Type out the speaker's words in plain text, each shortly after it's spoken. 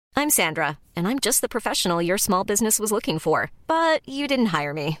I'm Sandra, and I'm just the professional your small business was looking for. But you didn't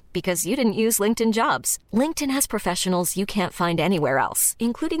hire me because you didn't use LinkedIn Jobs. LinkedIn has professionals you can't find anywhere else,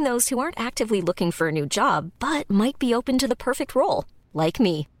 including those who aren't actively looking for a new job, but might be open to the perfect role, like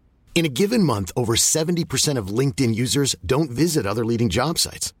me. In a given month, over 70% of LinkedIn users don't visit other leading job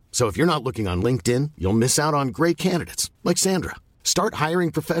sites. So if you're not looking on LinkedIn, you'll miss out on great candidates like Sandra. Start hiring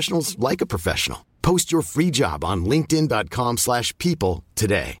professionals like a professional. Post your free job on linkedin.com/people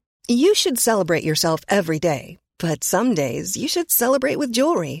today. You should celebrate yourself every day, but some days you should celebrate with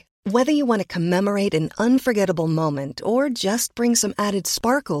jewelry. Whether you want to commemorate an unforgettable moment or just bring some added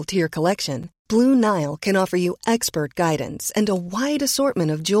sparkle to your collection, Blue Nile can offer you expert guidance and a wide assortment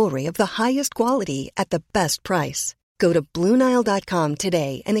of jewelry of the highest quality at the best price. Go to BlueNile.com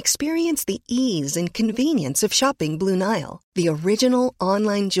today and experience the ease and convenience of shopping Blue Nile, the original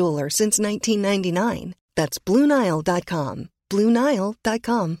online jeweler since 1999. That's BlueNile.com.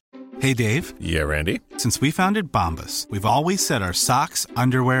 BlueNile.com. Hey, Dave. Yeah, Randy. Since we founded Bombas, we've always said our socks,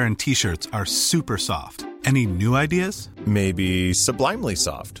 underwear, and T-shirts are super soft. Any new ideas? Maybe sublimely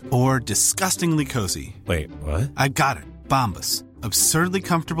soft. Or disgustingly cozy. Wait, what? I got it. Bombas. Absurdly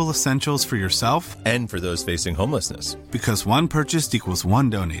comfortable essentials for yourself and for those facing homelessness. Because one purchased equals one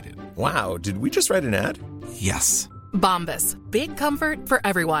donated. Wow, did we just write an ad? Yes. Bombas. Big comfort for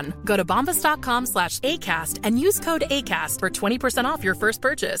everyone. Go to bombas.com/ACAST and use code ACAST for 20% off your first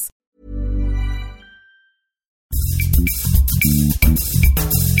purchase.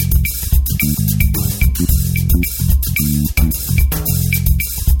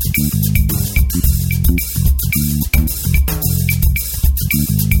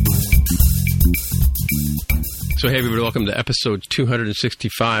 So, hey, everybody, welcome to episode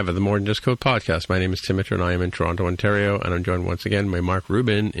 265 of the More Than Just Code podcast. My name is Tim Mitchell, and I am in Toronto, Ontario, and I'm joined once again by Mark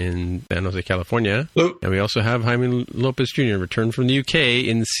Rubin in San Jose, California. Hello. And we also have Jaime Lopez Jr., returned from the UK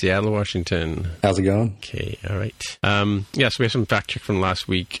in Seattle, Washington. How's it going? Okay, all right. So we have some fact check from last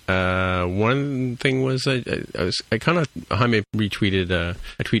week. One thing was Jaime retweeted a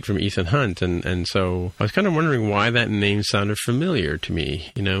tweet from Ethan Hunt, and so I was kind of wondering why that name sounded familiar to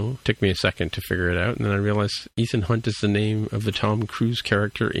me. You know, it took me a second to figure it out, and then I realized Ethan Hunt is the name of the Tom Cruise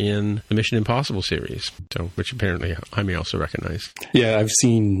character in the Mission Impossible series, so which apparently Jaime also recognized. Yeah, I've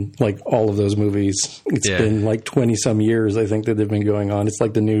seen like all of those movies. It's been like 20-some years, I think, that they've been going on. It's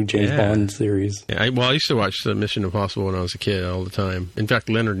like the new James Bond series. Yeah, I used to watch the Mission Impossible when I was a kid all the time. In fact,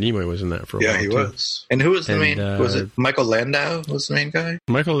 Leonard Nimoy was in that for a while. Yeah, he was. And who was the main? Was it Michael Landau was the main guy?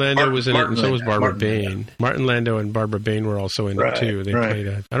 Michael Landau was in it, and so was Barbara Bain. Martin Landau and Barbara Bain were also in it too. They played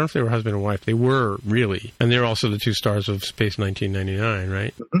I don't know if they were husband and wife. They were, really. And they're also the two stars of Space 1999,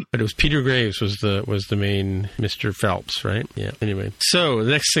 right? Mm-hmm. But it was Peter Graves was the main Mr. Phelps, right? Yeah. Anyway, so the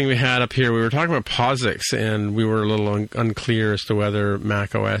next thing we had up here, we were talking about POSIX, and we were a little unclear as to whether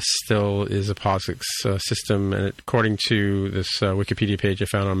Mac OS still is a POSIX system. And according to this Wikipedia page I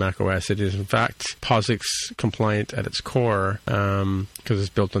found on Mac OS, it is in fact POSIX compliant at its core because it's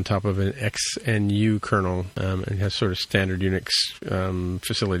built on top of an XNU kernel and has sort of standard Unix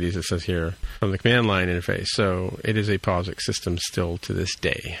facilities, it says here, from the command line interface. So it is a POSIX system still to this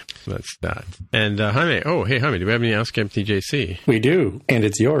day. So that's that. And Jaime, do we have any Ask MTJC? We do, and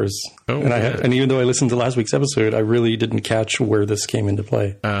it's yours. Oh, and even though I listened to last week's episode, I really didn't catch where this came into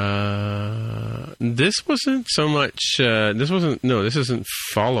play. This wasn't so much. This isn't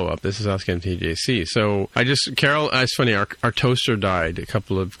follow up. This is Ask MTJC. So Carol. It's funny. Our toaster died a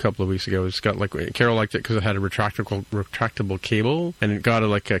couple of weeks ago. It's got Carol liked it because it had a retractable cable, and it got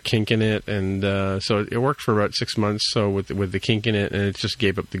a kink in it, and so it worked for about 6 months. So with the kink in it, and it just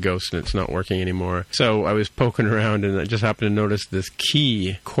gave up the ghost, and it's not working anymore. So I was poking around, and I just happened to notice this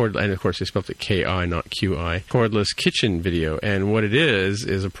key cord, and of course they spelled it K-I, not Q-I, cordless kitchen video. And what it is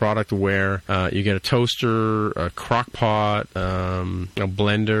a product where you get a toaster, a crock pot, a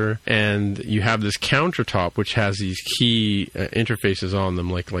blender, and you have this countertop which has these key interfaces on them,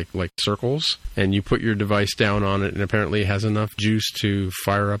 like circles, and you put your device down on it, and apparently it has enough juice to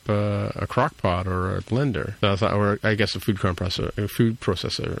fire up a crock pot or a blender. So I thought, or I guess a food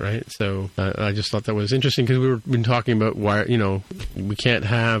processor, right? So I just thought that was interesting because we've been talking about why, we can't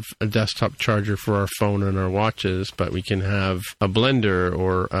have a desktop charger for our phone and our watches, but we can have a blender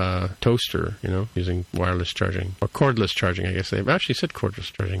or a toaster, using wireless charging or cordless charging. I guess they've actually said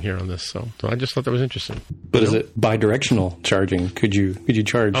cordless charging here on this. So I just thought that was interesting. But is it bidirectional charging? Could you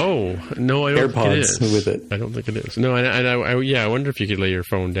charge? Oh no, I don't AirPods think it is. with it. I don't think it is. No, I wonder if you could lay your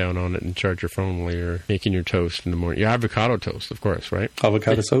phone down on it and charge your phone while you're making your toast in the morning. Your avocado toast, of course, right?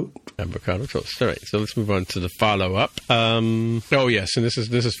 Avocado toast. Avocado toast. All right, so let's move on to the follow-up. Oh yes, and this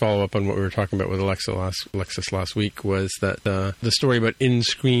is follow-up on what we were talking about with Alexis last week, was that the story about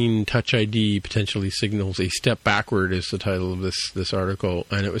in-screen Touch ID potentially signals a step backward is the title of this article,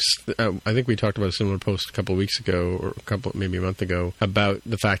 and it was I think we talked about a similar post a couple of weeks ago, or maybe a month ago, about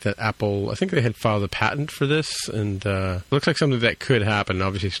the fact that Apple, I think they had filed a patent for this, and it looks like something that could happen.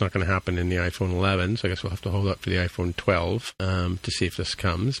 Obviously, it's not going to happen in the iPhone 11, so I guess we'll have to hold up for the iPhone 12 to see if this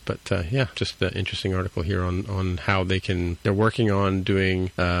comes. But just an interesting article here on how they're working on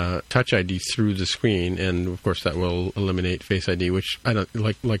doing Touch ID through the screen, and of course that will eliminate Face ID, which I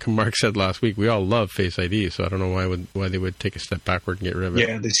don't like Mark said last week, we all love Face ID, so I don't know why they would take a step backward and get rid of it.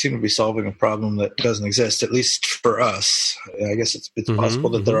 Yeah, they seem to be solving a problem that doesn't exist, at least for us. I guess it's possible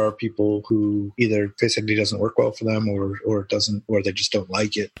that there are people who either Face ID doesn't work well for them, or it doesn't, or they just don't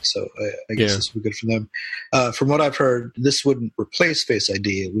like it. So I guess this would be good for them. From what I've heard, this wouldn't replace Face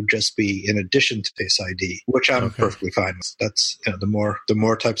ID; it would just be in addition to Face ID, which I'm perfectly fine with. That's the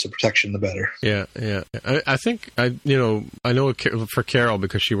more types of protection, the better. Yeah. I think I know for Carol,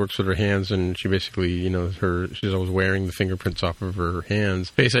 because she works with her hands, and she basically she's always wearing the fingerprints off of her hands.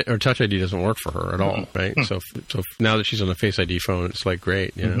 Face or Touch ID doesn't work for her at all, right? So now that she's on a Face ID phone, it's like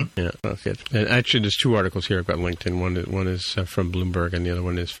great, Yeah, that's good. And actually, there's two articles here I've got linked in. One is from Bloomberg, and the other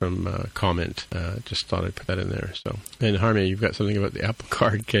one is from Comment. Just thought I'd put that in there. So, and Harmony, you've got something about the Apple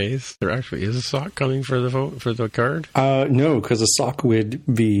Card case. There actually is a sock coming for the card. No, because a sock would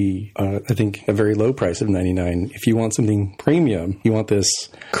be, I think, a very low price of $99. If you want something premium, you want this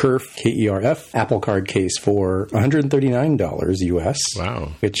Kerf, K-E-R-F, Apple Card case for $139 US.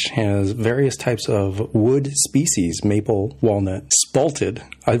 Wow. Which has various types of wood species, maple, walnut, spalted.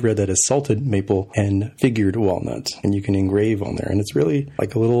 I read that as salted maple, and figured walnut. And you can engrave on there. And it's really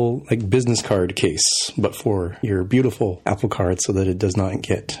like a little business card case, but for your beautiful Apple Card, so that it does not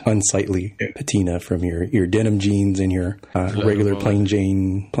get unsightly patina from your denim jeans and your regular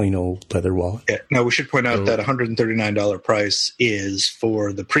plain old leather wallet. Yeah. Now, we should point out that $139 price is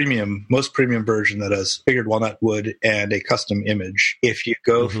for the most premium version that has figured walnut wood and a custom image. If you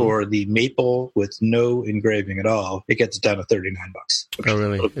go for the maple with no engraving at all, it gets down to $39. Oh,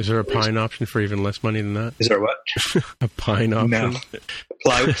 really? Is there a pine option for even less money than that? Is there what? A pine option? No.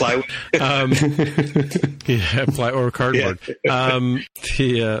 Plywood. Ply or cardboard. Yeah. You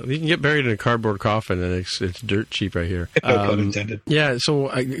can get buried in a cardboard coffin, and it's dirt cheap right here. No pun intended. Yeah. So,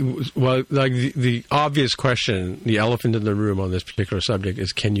 the obvious question, the elephant in the room on this particular subject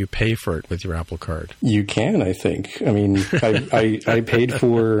is: can you pay for it with your Apple Card? You can, I think. I mean, I paid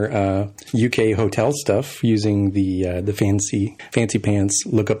for UK hotel stuff using the fancy pants.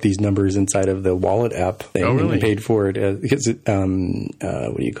 Look up these numbers inside of the wallet app thing. Oh, really? And paid for it because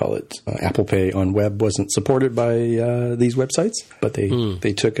what do you call it? Apple Pay on web wasn't supported by these websites, but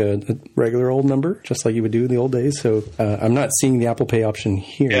they took a regular old number, just like you would do in the old days. So I'm not seeing the Apple Pay option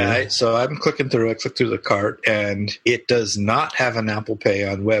here. Yeah, so I'm clicking through. I clicked through the cart, and it does not have an Apple Pay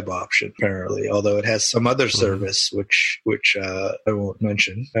on web option, apparently, although it has some other service, which I won't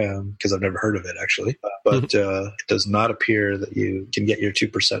mention because I've never heard of it, actually. But it does not appear that you can get your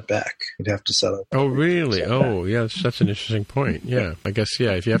 2% back. You'd have to set up. Oh, really? Oh, yeah, that's an interesting point. Yeah, I guess,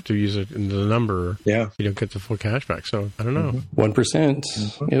 if you have to use it in the number, you don't get the full cash back. So, I don't know.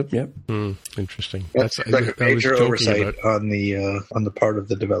 1%. Yep. Interesting. That's like a major oversight on the part of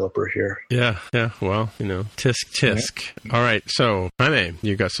the developer here. Yeah. Well, tisk. Yeah. All right. So, Jaime,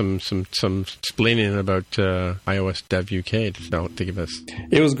 you got some explaining about iOS Dev UK to give us.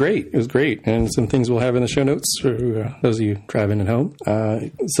 It was great. And some things we'll have in the show notes for those of you driving at home.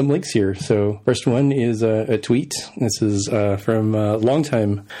 Some links here. So, first one is a tweet. This is from a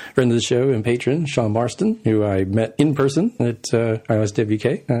longtime friend of the show and patron, Sean Marston, who I met in person at iOS Dev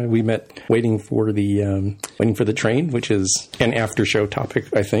UK. We met waiting for the train, which is an after show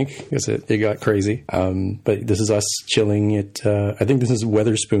topic, I think, because it got crazy. But this is us chilling at, I think this is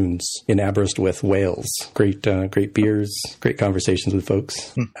Wetherspoons in Aberystwyth, Wales. Great beers, great conversations with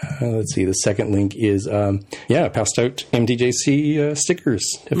folks. Let's see. The second link is, passed out MTJC stickers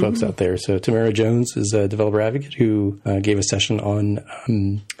to folks out there. So Tamara Jones is a developer advocate who gave a session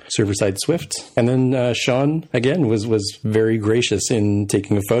on server-side Swift. And then Sean, again, was very gracious in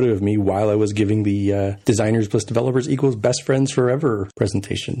taking a photo of me while I was giving the Designers plus Developers equals Best Friends Forever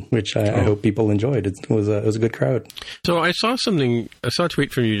presentation, which I hope people enjoyed. It was a good crowd. So I saw a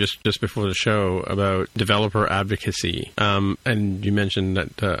tweet from you just before the show about developer advocacy. And you mentioned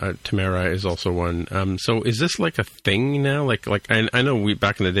that Tamara is also one. So is this like a thing now? Like I know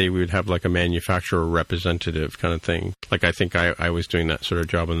back in the day we would have like a manufacturer representative kind of thing. Like I think I was doing that sort of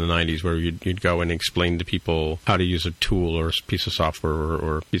job in the 90s where you'd go and explain to people how to use a tool or a piece of software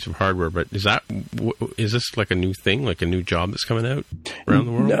or a piece of hardware. But is this like a new thing, like a new job that's coming out around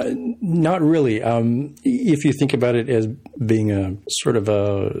the world? Not really. If you think about it as being a sort of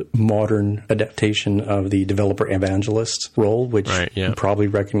a modern adaptation of the developer evangelist role, which you probably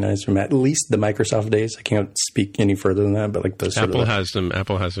recognize from at least the Microsoft days. I can't speak any further than that, but like those Apple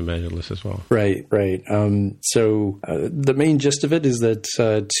has evangelists as well. Right. So the main gist of it is that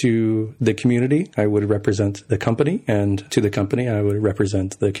to the community, I would represent the company, and to the company, I would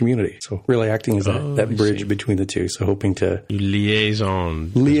represent the community. So really acting as that bridge between the two. So hoping to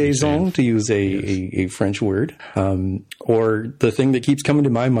liaison, to use a French word, or the thing that keeps coming to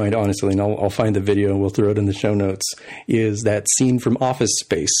my mind, honestly, and I'll find the video and we'll throw it in the show notes, is that scene from Office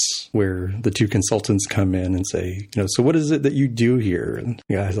Space where the two consultants come in and say, so what is it that you do here? And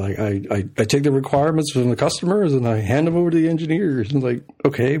the guy's like, I take the requirements from the customers and I hand them over to the engineers. And like,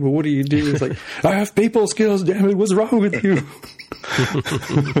 okay, but what do you do? It's like, I have people skills, damn it, what's wrong with you?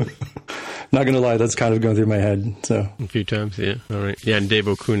 Not going to lie, that's kind of going through my head. So a few times, yeah. All right. Yeah, and Dave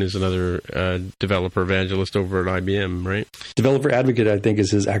O'Kuhn is another developer evangelist over at IBM, right? Developer advocate, I think,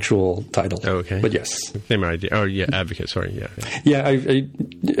 is his actual title. Oh, okay. But yes. Same idea. Oh, yeah, advocate, sorry, yeah. Yeah, I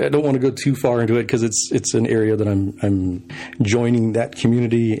don't want to go too far into it because it's an area that I'm joining that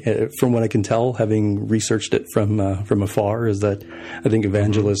community. From what I can tell, having researched it from afar, is that I think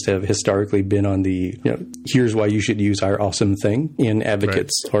evangelists have historically been on the, here's why you should use our awesome thing, and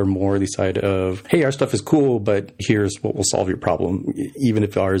advocates are more the side of, hey, our stuff is cool, but here's what will solve your problem, even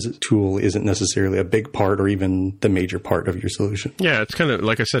if our tool isn't necessarily a big part or even the major part of your solution. Yeah, it's kind of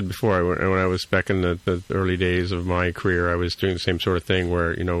like I said before, when I was back in the early days of my career, I was doing the same sort of thing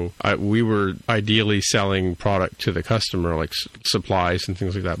where, we were ideally selling product to the customer, like supplies and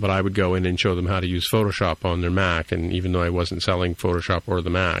things like that, but I would go in and show them how to use Photoshop on their Mac, and even though I wasn't selling Photoshop or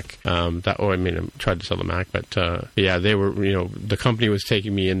the Mac, I tried to sell the Mac, but they were, the company was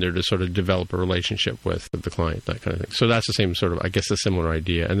taking me in there to sort of develop a relationship with the client, that kind of thing. So that's the same sort of, I guess, a similar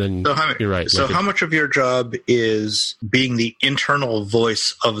idea. And then you're right. So how much of your job is being the internal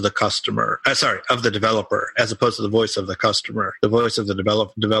voice of the customer, of the developer, as opposed to the voice of the customer, the voice of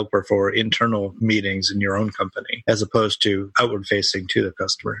the developer for internal meetings in your own company, as opposed to outward facing to the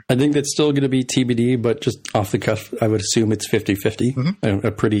customer? I think that's still going to be TBD, but just off the cuff, I would assume it's 50-50,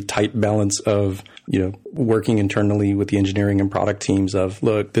 a pretty tight balance of, working internally with the engineering and product teams of,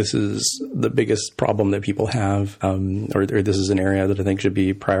 look, this is the biggest problem that people have, or this is an area that I think should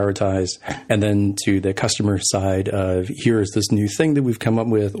be prioritized. And then to the customer side of, here's this new thing that we've come up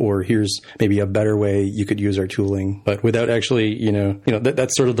with, or here's maybe a better way you could use our tooling, but without actually,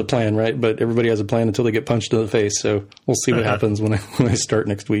 that's sort of the plan, right? But everybody has a plan until they get punched in the face. So we'll see what happens when I start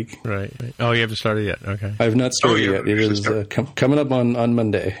next week. Right. Oh, you haven't started yet. Okay. I have not started yet. It is coming up on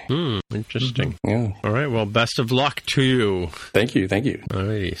Monday. Interesting. Yeah. All right. Well, best of luck to you. Thank you. All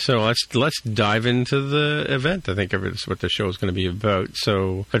righty. So let's dive into the event. I think that's what the show is going to be about.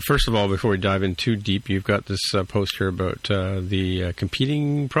 So, but first of all, before we dive in too deep, you've got this post here about the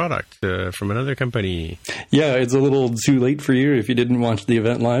competing product from another company. Yeah, it's a little too late for you if you didn't watch the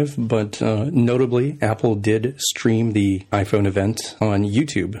event live, but notably, Apple did stream the iPhone event on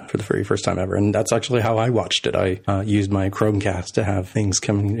YouTube for the very first time ever, and that's actually how I watched it. I used my Chromecast to have things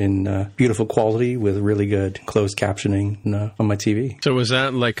coming in beautiful quality with really good closed captioning on my TV. So was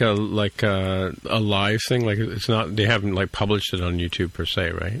that like a live thing? Like it's not, they haven't like published it on YouTube per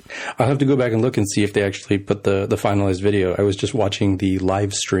se, right? I'll have to go back and look and see if they actually put the finalized video. I was just watching the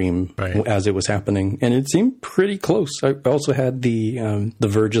live stream as it was happening, and it seemed pretty close. I also had the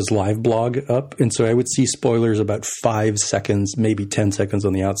Verge's live blog up, and so I would see spoilers about 5 seconds, maybe 10 seconds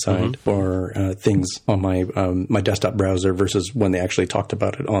on the outside for things on my desktop browser versus when they actually talked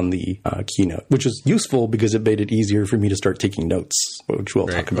about it on the keynote, which is useful. useful because it made it easier for me to start taking notes, which we'll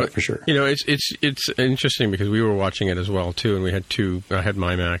talk about for sure. It's interesting because we were watching it as well too, and we had I had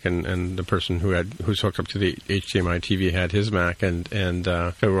my Mac, and the person who's hooked up to the HDMI TV had his Mac, and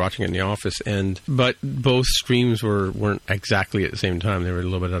we were watching it in the office, but both streams weren't exactly at the same time. They were a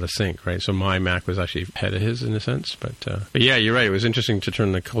little bit out of sync, right? So my Mac was actually ahead of his in a sense, but yeah, you're right. It was interesting to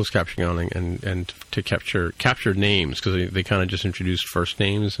turn the closed captioning on and to capture names, because they kind of just introduced first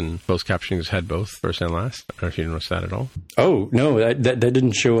names, and closed captioning had both first and last. I don't know if you noticed that at all. Oh no, that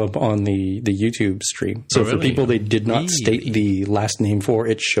didn't show up on the YouTube stream. So for people they did not state the last name for,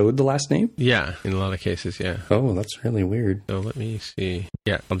 it showed the last name? Yeah, in a lot of cases, yeah. Oh, that's really weird. So let me see.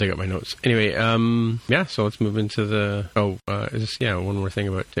 Yeah, I'll dig up my notes. Anyway, so let's move into the... one more thing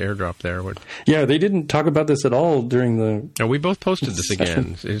about the airdrop there. Yeah, they didn't talk about this at all during the... No, we both posted this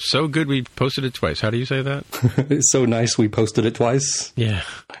again. It's so good we posted it twice. How do you say that? It's so nice we posted it twice. Yeah.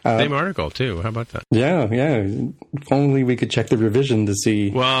 Same article, too. How about that? Yeah. If only we could check the revision to see...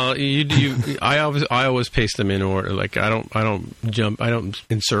 Well, I always paste them in order. Like, I don't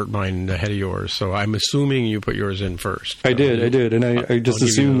insert mine ahead of yours, so I'm assuming you put yours in first. I did, and I just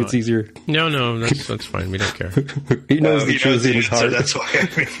assume it's easier. No, that's fine. We don't care. He knows the truth in his heart. That's why.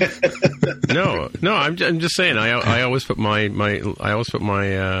 No, I'm just saying. I always put my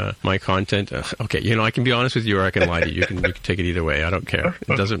content. Okay, I can be honest with you, or I can lie to you. You can take it either way. I don't care.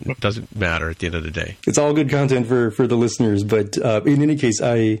 It doesn't matter at the end of the day. It's all good content for the listeners, but in any case,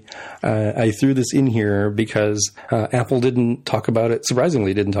 I threw this in here because Apple didn't talk about it.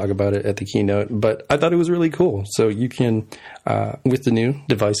 Surprisingly, didn't talk about it at the keynote, but I thought it was really cool. So you can, with the new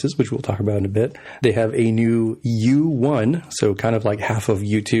devices, which we'll talk about in a bit, they have a new U1, so kind of like half of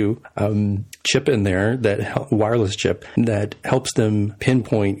U2 chip in there, that wireless chip that helps them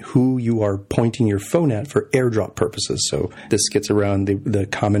pinpoint who you are pointing your phone at for airdrop purposes. So this gets around the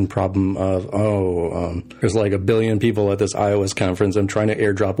common problem of, there's like 1 billion people at this iOS conference. I'm trying to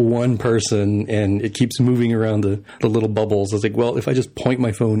airdrop one person and it keeps moving around the little bubbles. It's like, well, if I just point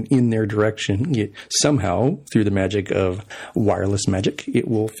my phone in their direction, somehow through the magic of wireless magic, it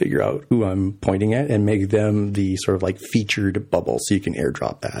will figure out who I'm pointing at and make them the sort of like featured bubble so you can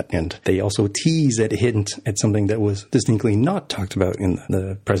airdrop that. And they also tease a hint at something that was distinctly not talked about in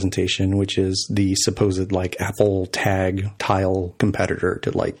the presentation, which is the supposed like Apple tag tile competitor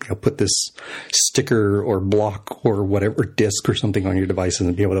to like put this sticker or block or whatever disk or something on your devices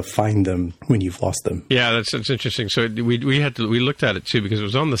and be able to find them when you've lost them. Yeah, that's interesting. So we looked at it too because it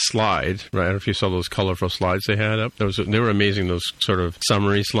was on the slide, right? I don't know if you saw those colorful slides they had up. They were amazing, those sort of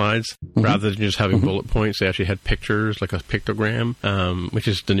summary slides. Mm-hmm. Rather than just having bullet points, they actually had pictures, like a pictogram, which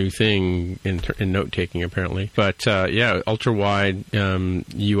is the new thing in note-taking apparently. But ultra wide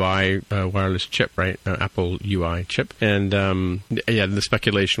UI wireless chip, right? Apple UI chip, and the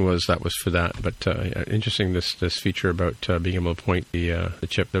speculation was that was for that. But interesting, this feature about being able to point the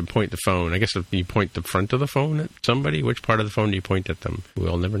chip, to point the phone. I guess if you point the front of the phone at somebody, which part of the phone do you point at them?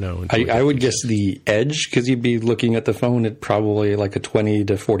 We'll never know. I would guess the edge, because you'd be looking at the phone at probably like a 20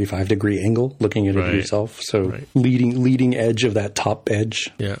 to 45 degree angle, looking at it yourself. So leading edge of that top edge.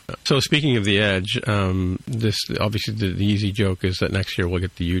 Yeah. So speaking of the edge, this obviously the easy joke is that next year we'll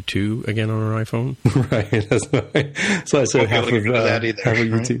get the U2 again on our iPhone. Right. That's why. So I said half of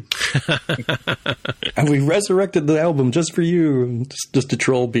U2. And we resurrected the album just for you, just to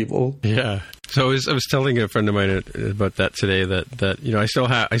troll people. Yeah. So I was telling a friend of mine about that today. That I still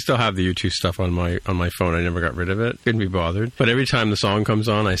have the U2 stuff on my phone. I never got rid of it. Couldn't be bothered. But every time the song comes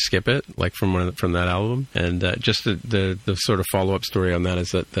on, I skip it, like from that album. And just the sort of follow up story on that is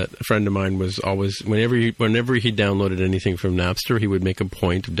that a friend of mine was always whenever he downloaded anything from Napster, he would make a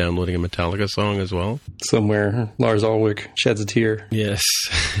point of downloading a Metallica song as well. Somewhere Lars Ulrich sheds a tear. Yes,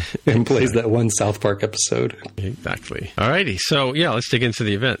 and plays that one South Park episode. Exactly. Alrighty. So let's dig into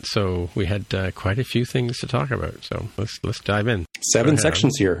the event. So we had quite a few things to talk about. So let's dive in. 7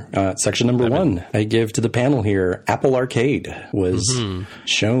 sections here. Section number 1, I give to the panel here. Apple Arcade was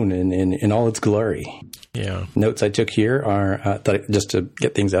shown in all its glory. Yeah. Notes I took here are just to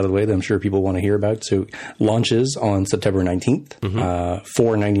get things out of the way that I'm sure people want to hear about. So launches on September 19th,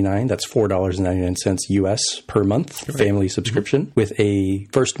 $4.99. That's $4.99 US per month, family subscription with a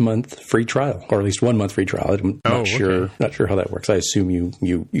first month free trial, or at least 1 month free trial. I'm not sure how that works. I assume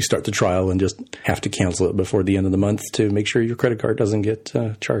you start the trial and just have to cancel it before the end of the month to make sure your credit card doesn't get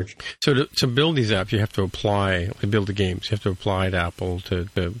charged. So to build these apps, you have to apply, to build the games, you have to apply to Apple to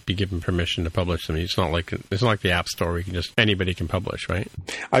be given permission to publish them. It's not like like the App Store where you can just anybody can publish, right?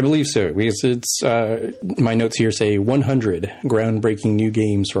 I believe so, because it's my notes here say 100 groundbreaking new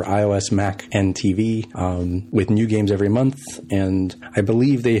games for iOS, Mac, and TV, with new games every month. And I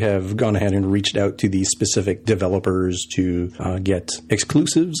believe they have gone ahead and reached out to the specific developers to get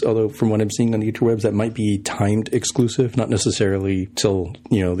exclusives. Although from what I'm seeing on the interwebs, that might be timed exclusive, not necessarily till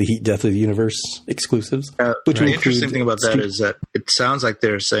the heat death of the universe exclusives. The interesting thing about that is that it sounds like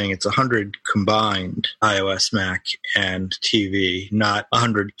they're saying it's 100 combined iOS, Mac, and TV, not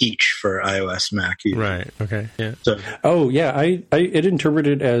 100 each for iOS, Mac. Either. Right. Okay. Yeah. So, I it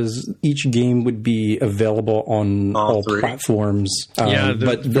interpreted as each game would be available on all platforms. But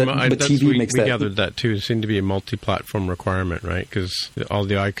TV makes that. We gathered that too. It seemed to be a multi-platform requirement, right? Because all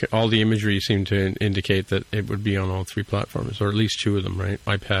the imagery seemed to indicate that it would be on all three platforms, or at least two of them, right?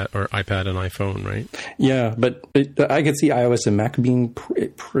 iPad and iPhone, right? Yeah, but I could see iOS and Mac being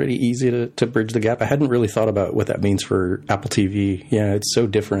pretty easy to bridge the gap. I hadn't really thought about what that means for Apple TV. Yeah, it's so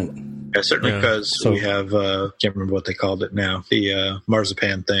different. Yeah, certainly because we have, can't remember what they called it now, the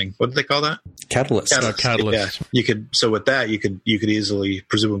marzipan thing. What did they call that? Catalyst. Catalyst. Yeah. You could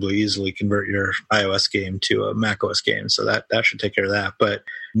presumably easily convert your iOS game to a macOS game. So that should take care of that. But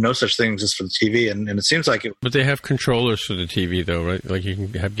no such thing exists for the TV, and it seems like it. But they have controllers for the TV, though, right? Like you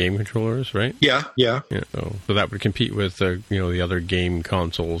can have game controllers, right? Yeah. So that would compete with the other game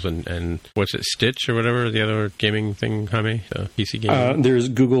consoles and what's it, Stitch or whatever, the other gaming thing, Jaime, the PC game. There's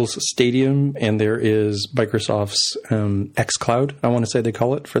Google's Stadium, and there is Microsoft's xCloud. I want to say they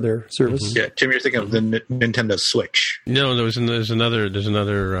call it for their service. Mm-hmm. Yeah, Tim, you're thinking of the Nintendo Switch. No, there's another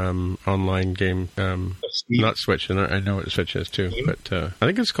online game, not Switch. And I know what Switch is too, Steam? but I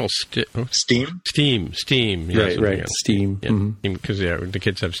think it's called Steam. Steam. Yeah, right. Steam. Because the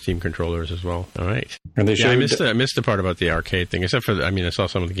kids have Steam controllers as well. All right. And they I missed the part about the arcade thing, except for I saw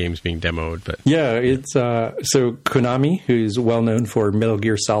some of the games being demoed, but yeah, it's so Konami, who's well known for Metal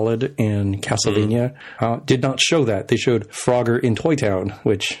Gear Solid and Castlevania, did not show that. They showed Frogger in Toy Town,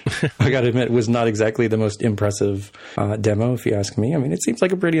 which I got to admit was not exactly the most impressive demo, if you ask me. I mean, it seems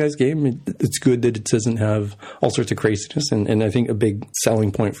like a pretty nice game. It's good that it doesn't have all sorts of craziness, and I think a big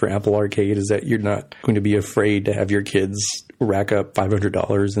selling point for Apple Arcade is that you're not going to be afraid to have your kids rack up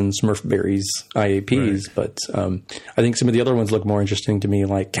 $500 in Smurfberries IAPs. Right. But I think some of the other ones look more interesting to me,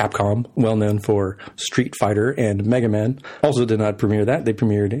 like Capcom, well known for Street Fighter and Mega Man, also did not premiere that. They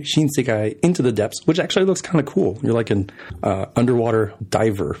premiered Shinsekai Into the Depths, which actually looks kind of cool. You're like an underwater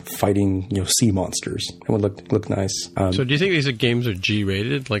diver fighting sea monsters. It would look nice. So do you think these games are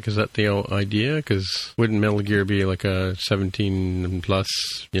G-rated? Like, is that the idea? Because wouldn't Metal Gear be like a 17 plus,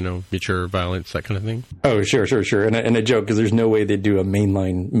 mature violence, that kind of thing? Oh, sure. And a joke, because there's no way they'd do a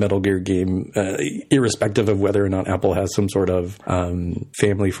mainline Metal Gear game, irrespective of whether or not Apple has some sort of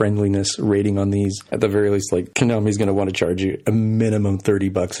family friendliness rating on these. At the very least, like, Konami's going to want to charge you a minimum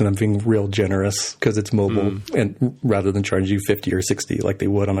 $30, and I'm being real generous because it's mobile, and rather than charge you $50 or $60 like they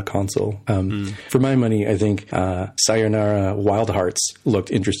would on a console. For my money, I think Sayonara Wild Hearts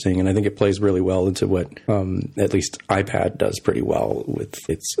looked interesting, and I think it plays really well into what at least iPad does pretty well with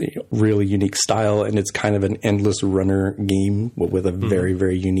its really unique style, and it's kind of an endless runner game with a very,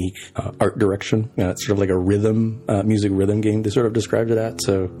 very unique art direction. It's sort of like a music rhythm game, they sort of described it at.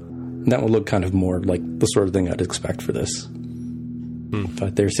 So that would look kind of more like the sort of thing I'd expect for this.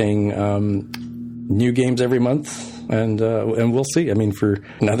 But they're saying new games every month, and we'll see. I mean, for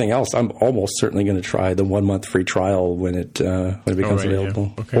nothing else, I'm almost certainly going to try the 1 month free trial when it becomes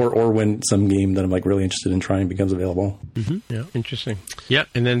available, yeah. Okay. or when some game that I'm like really interested in trying becomes available. Yeah, interesting. Yeah,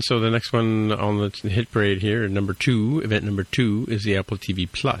 and then so the next one on the hit parade here, event number two, is the Apple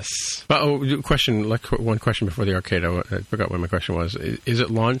TV Plus. One question before the arcade. I forgot what my question was. Is it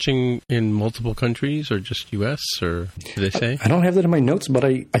launching in multiple countries or just US, or did they say? I don't have that in my notes, but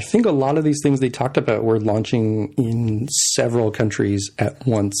I think a lot of these things they talked about were launching in several countries at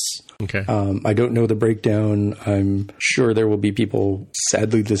once. Okay. I don't know the breakdown. I'm sure there will be people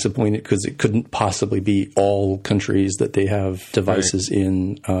sadly disappointed because it couldn't possibly be all countries that they have devices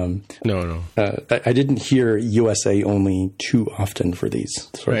in. No. I didn't hear USA only too often for these.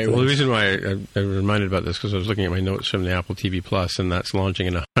 Right. Well, the reason why I reminded about this because I was looking at my notes from the Apple TV Plus, and that's launching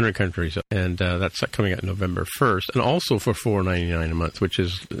in 100 countries, and that's coming out November 1st, and also for $4.99 a month, which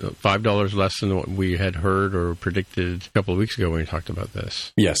is $5 less than what we had heard or predicted a couple of weeks ago when we talked about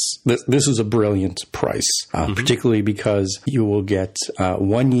this. Yes. this is a brilliant price, particularly because you will get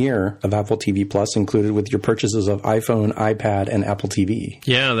 1 year of Apple TV Plus included with your purchases of iPhone, iPad, and Apple TV.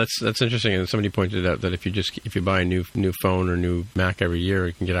 Yeah, that's interesting. And somebody pointed out that if you buy a new phone or new Mac every year,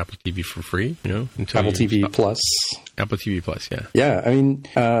 you can get Apple TV for free. Until Apple TV Plus. Apple TV Plus, yeah. Yeah, I mean,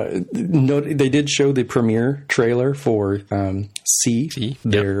 they did show the premiere trailer for C,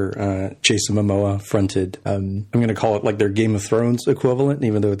 their Jason Momoa fronted. I'm going to call it like their Game of Thrones equivalent,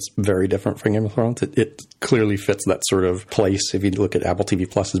 even though it's very different from Game of Thrones. It clearly fits that sort of place if you look at Apple TV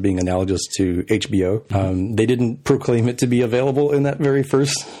Plus as being analogous to HBO. They didn't proclaim it to be available in that very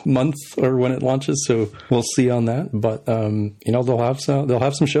first month or when it launches, so we'll see on that. But they'll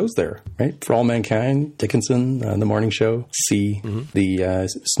have some shows there, right? For All Mankind, Dickinson, The Morning Show, C, the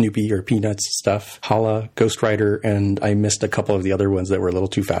Snoopy or Peanuts stuff, Hala, Ghost Rider, and I missed a couple of the other ones that were a little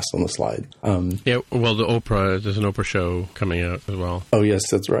too fast on the slide. There's an Oprah show coming out as well. Oh yes,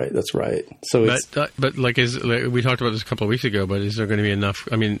 that's right. So we talked about this a couple of weeks ago, but is there going to be enough?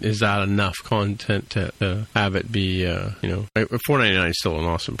 I mean, is that enough content to have it be, $4.99 is still an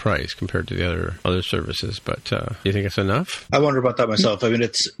awesome price compared to the other services, but do you think it's enough? I wonder about that myself. I mean,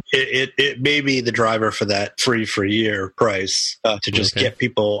 it may be the driver for that free for a year price to just get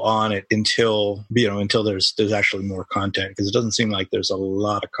people on it until there's actually more content, because it doesn't seem like there's a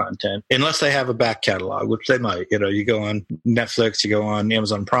lot of content unless they have a back catalog, which they might. You go on Netflix, you go on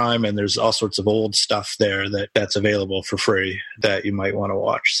Amazon Prime, and there's all sorts of old stuff there that's available for free that you might want to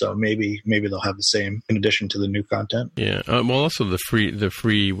watch. So maybe they'll have the same in addition to the new content. Yeah. Also the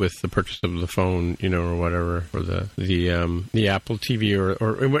free with the purchase of the phone, or whatever, or the Apple TV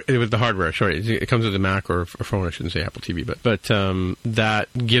or with the hardware. Sorry, it comes with the Mac or phone. I shouldn't say Apple TV, but that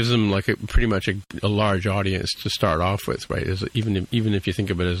gives them like pretty much a large audience to start off with, right? Even if you think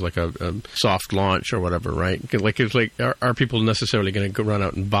of it as like a soft launch or whatever, right? Like it's like are people necessarily going to go run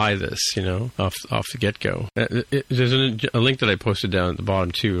out and buy this, off the get go? There's a link that I posted down at the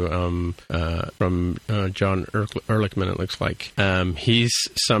bottom too, from John Ehrlichman. It looks like he's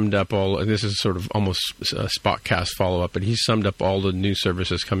summed up all. This is sort of almost a Spotcast follow up, but he's summed up all the new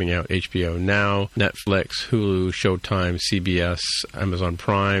services coming out: HBO Now, Netflix, Hulu, Showtime, CBS, Amazon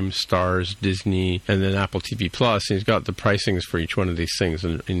Prime, Stars, Disney, and then Apple TV Plus. And he's got the pricings for each one of these things,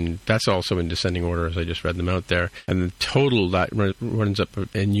 and that's also in descending order as I just read them out there. And the total that runs up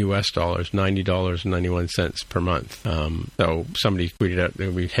in US dollars, $90.91 per month. So somebody tweeted out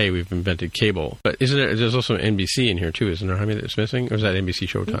that we've invented cable, but there's also NBC in here too, isn't there? How many that's missing? Or is that NBC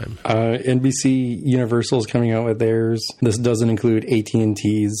Showtime? NBC Universal is coming out with theirs. This doesn't include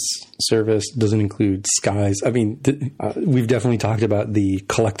AT&T's service, doesn't include Sky's. I mean, we've definitely talked about the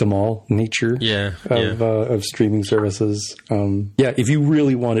collect-em-all nature of streaming services. If you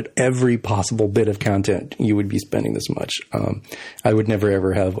really wanted every possible bit of content, you would be spending this much. I would never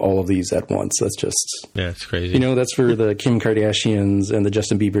ever have all of these at once. That's just... Yeah, it's crazy. That's for the Kim Kardashians and the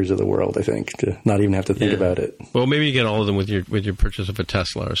Justin Biebers of the world, I think, to not even have to think about it. Well, maybe you get all of them with your purchase of a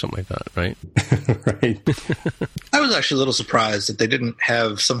Tesla or something like that, right? Right. I was actually a little surprised that they didn't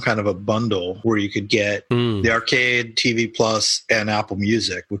have some kind of a bundle where you could get the Arcade, TV Plus, and Apple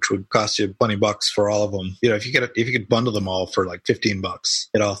Music, which would cost you $20 for all of them. If you could bundle them all for like $15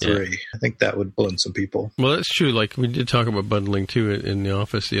 at all three, I think that would pull in some people. Well, that's true. Like we did talk about bundling too in the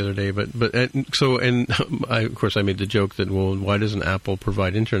office the other day, I made the joke that, well, why doesn't Apple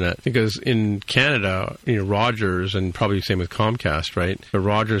provide internet? Because in Canada, Rogers, and probably the same with Comcast, right? But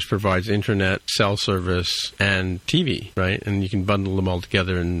Rogers provides internet, cell service, and TV, right? And you can bundle them all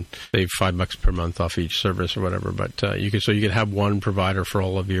together and save $5 per month off each service or whatever. But you could have one provider for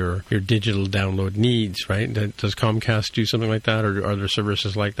all of your digital download needs, right? Does Comcast do something like that, or are there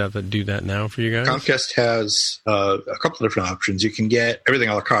services like that do that now for you guys? Comcast has a couple of different options. You can get everything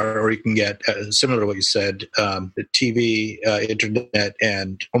a la carte, or you can get similar to what you said, the TV, internet,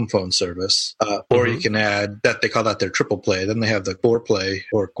 and home phone service. Or you can add that, they call that their triple play. Then they have the 4-play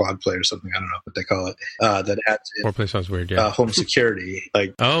or quad play or something. I don't know what they call it. That adds in 4-play sounds weird. Yeah. Home security.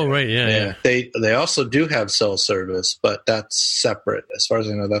 Oh, right. Yeah. They also do have cell service, but that's separate. As far as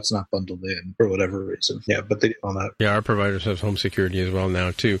I know, that's not bundled in for whatever reason. Yeah, but they do on that. Yeah, our providers have home security as well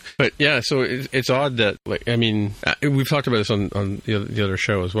now too. But yeah, so it's odd that we've talked about this on the other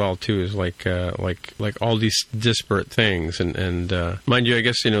show as well too. Is like all these disparate things, and mind you, I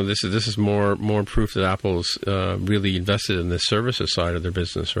guess this is more proof that Apple's really invested in this services side of their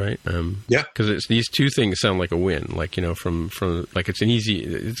business, right? Because these two things sound like a win. From like it's an easy.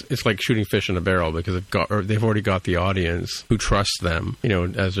 It's like shooting fish in a barrel, because they've already got the audience who trusts them,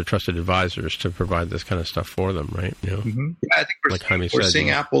 as their trusted advisors to provide this kind of stuff for them, right? Yeah, I think we're seeing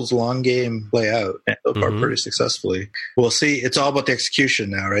Apple's long game play out so far pretty successfully. We'll see. It's all about the execution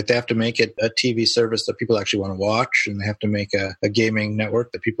now, right? They have to make it a TV service that people actually want to watch, and they have to make a gaming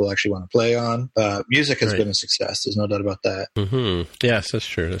network that people actually want to play on. Music has been a success. There's no doubt about that. Mm-hmm. Yes, that's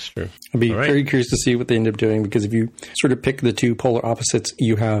true. That's true. I'll be very curious to see what they end up doing, because if you sort of pick the two polar opposites,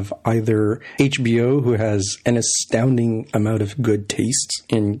 you have either HBO, who has an astounding amount of good taste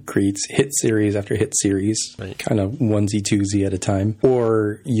and creates hit series after hit series, kind of onesie twosie at a time,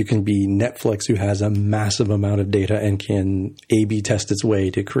 or you can be Netflix, who has a massive amount of data and can A/B test its way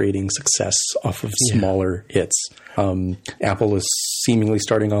to creating success off of smaller hits. Apple is seemingly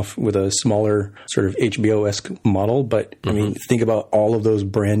starting off with a smaller sort of HBO-esque model, but I mean, think about all of those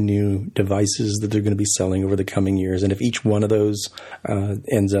brand new devices that they're going to be selling over the coming years. And if each one of those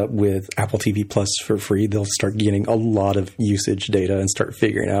ends up with Apple TV Plus for free, they'll start getting a lot of usage data and start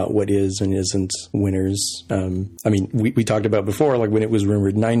figuring out what is and isn't winners. I mean, we talked about before, like when it was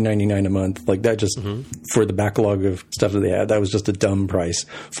rumored $9.99 a month, like that just for the backlog of stuff that they had, that was just a dumb price.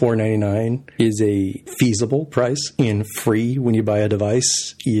 $4.99 is a feasible price, and free when you buy a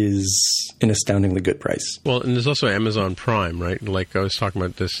device is an astoundingly good price. Well, and there's also Amazon Prime, right? Like I was talking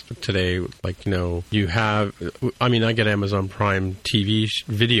about this today, like, you know, you have, I mean, I get Amazon Prime TV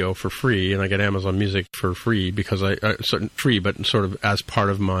video for free, and I get Amazon Music for free because free, but sort of as part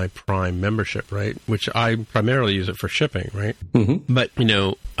of my Prime membership, right? Which I primarily use it for shipping, right? Mm-hmm. But, you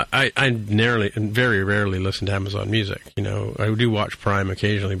know, I very rarely listen to Amazon Music. You know, I do watch Prime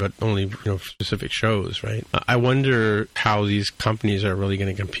occasionally, but only, you know, specific shows, right? I wonder how these companies are really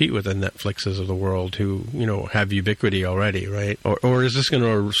going to compete with the Netflixes of the world, who, you know, have ubiquity already, right? Or is this going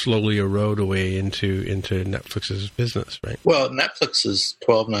to slowly erode away into Netflix's business, right? Well, Netflix is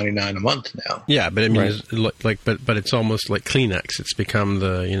 $12.99 a month now. Yeah, but I mean, but it's almost like Kleenex. It's become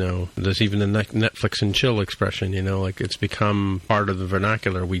the, you know, there's even the Netflix and chill expression. You know, like it's become part of the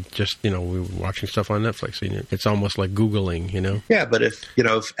vernacular. We just, you know, we're watching stuff on Netflix. You know, it's almost like Googling. You know. Yeah, but if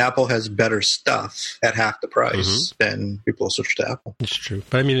Apple has better stuff at half the price, then people will switch to Apple. It's true,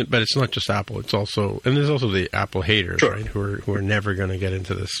 but I mean, but it's not just Apple. It's also, and there's also the Apple haters, right? Who are never going to get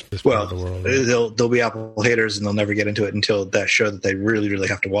into this part of the world. Right? They'll be Apple haters, and they'll never get into it until that show that they really, really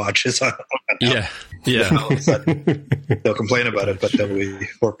have to watch is on. Yeah. All of a sudden, they'll complain about it, but they'll be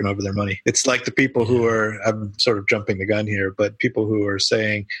forking over their money. It's like the people who are, I'm sort of jumping the gun here, but people who are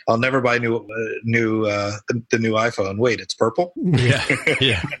saying, "I'll never buy the new iPhone." Wait, it's purple?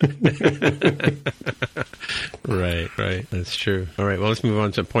 Yeah. Right. That's true. All right. Well, let's move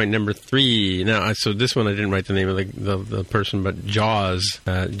on to point number 3. Now, so this one I didn't write the name of the person, but Joz,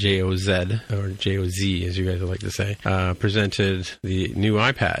 J-O-Z, or J-O-Z, as you guys would like to say, presented the new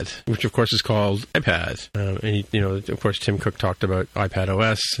iPad, which of course is called iPad. And of course, Tim Cook talked about iPad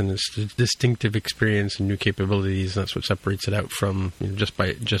OS and its distinctive experience and new capabilities. And that's what separates it out from just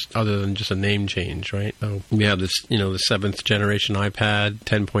other than just a name change, right? So we have this, the 7th generation iPad,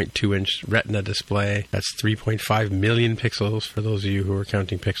 10.2-inch Retina display. That's 3.5 million pixels for those of you who are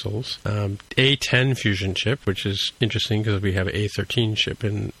counting pixels. A10 Fusion chip, which is interesting because we have A13 chip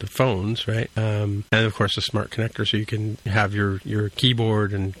in the phones, right? And of course a smart connector, so you can have your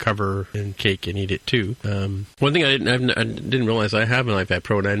keyboard and cover and cake and eat it too. One thing I didn't realize, I have an iPad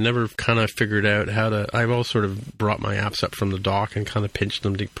Pro, and I never kind of figured out how to. I've all sort of brought my apps up from the dock and kind of pinched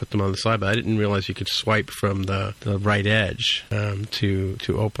them to put them on the side, but I didn't realize you could swipe from the right edge to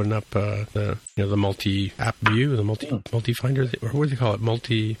open up the multi-app view, the multi-finder, or what do they call it?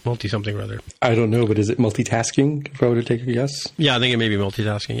 Multi something or other. I don't know, but is it multitasking, if I were to take a guess? Yeah, I think it may be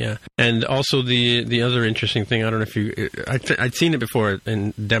multitasking, yeah. And also the other interesting thing, I don't know if you... I'd seen it before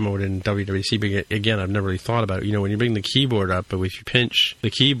and demoed in WWDC, but again, I've never really thought about it. When you bring the keyboard up, but if you pinch the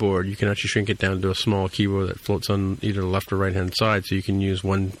keyboard, you can actually shrink it down to a small keyboard that floats on either the left or right-hand side, so you can use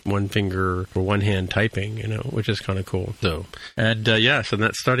one finger or one hand typing, which is kind of cool. So, and so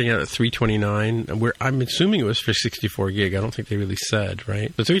that's starting out at $329. I'm assuming it was for 64 gig. I don't think they really said,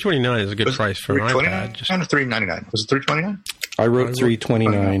 right? So $329 is a good price for an iPad. Just $399. Was it $329? I wrote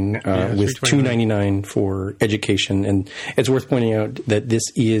 $329 with $299 for education, and it's worth pointing out that this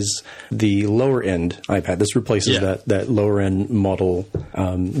is the lower end iPad. This replaces that lower end model,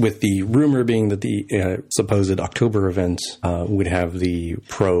 with the rumor being that the supposed October event would have the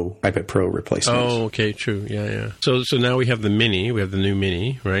iPad Pro replacement. Oh, okay, true, yeah. So now we have the Mini. We have the new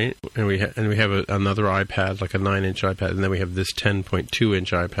Mini, right? And we have another iPad, like a 9-inch iPad, and then we have this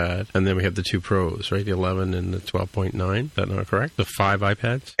 10.2-inch iPad, and then we have the two Pros, right? The 11 and the 12.9. Is that not correct? The 5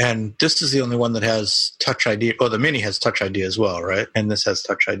 iPads? And this is the only one that has Touch ID. Oh, the Mini has Touch ID as well, right? And this has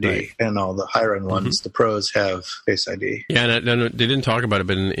Touch ID. Right. And all the higher-end ones, the Pros have Face ID. Yeah, and they didn't talk about it,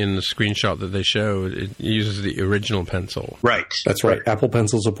 but in the screenshot that they showed, it uses the original Pencil. Right. That's right. Apple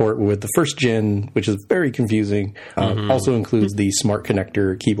Pencil support with the first gen, which is very confusing, also includes the Smart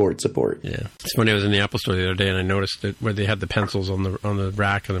Connector keyboard support. Yeah. It's funny, I was in the Apple Store the other day, and I noticed that where they had the pencils on the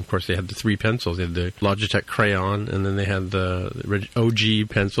rack, and of course they had the 3 pencils. They had the Logitech Crayon, and then they had the OG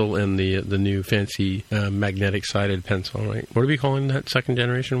pencil and the new fancy magnetic-sided pencil, right? What are we calling that second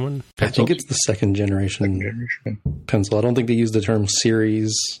generation one? Pencil? I think it's the second generation pencil. I don't think they use the term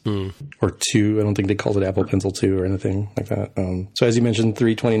series or 2. I don't think they called it Apple Pencil 2 or anything like that. So as you mentioned,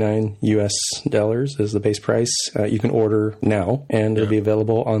 $329 US is the base price. You can order now, and it'll be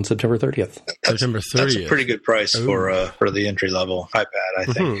available on September 30th. September 30th. That's a pretty good price for the entry-level iPad, I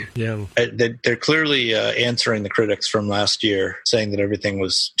think. Yeah. They're clearly answering the critics from last year, saying that everything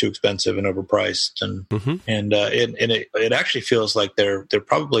was too expensive and overpriced, and it actually feels like they're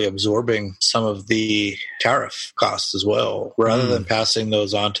probably absorbing some of the tariff costs as well, rather than passing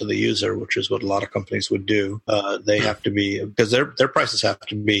those on to the user, which is what a lot of companies would do. They have to be, because their prices have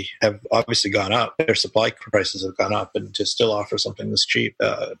obviously gone up. Their supply prices have gone up, and to still offer something this cheap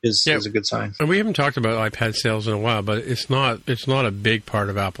is a good sign. And we haven't talked about iPad sales in a while, but it's not a big part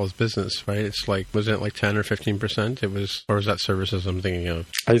of Apple's business, right? It's like, wasn't it like 10 or 15%? It was, or is that services I'm thinking of?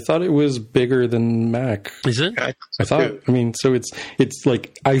 I thought it was bigger than Mac. Is it? I thought. I mean, so it's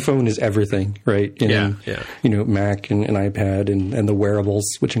like iPhone is everything, right? And you know, Mac and iPad and the wearables,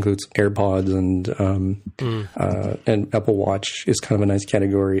 which includes AirPods and Apple Watch is kind of a nice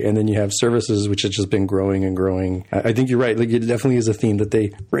category. And then you have services, which has just been growing and growing. I think you're right. Like, it definitely is a theme that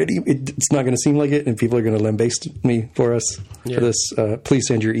it's not going to seem like it, and people are going to lambaste me for us for this. Please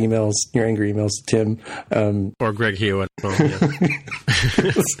send your angry emails to Tim. Or Greg Heo at home. Yeah.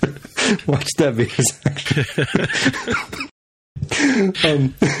 Watch that video.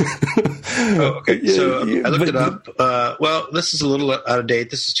 Okay, so I looked it up. Well, this is a little out of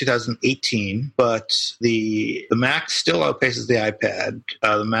date. This is 2018, but the Mac still outpaces the iPad.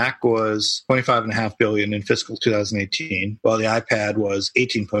 The Mac was $25.5 billion in fiscal 2018, while the iPad was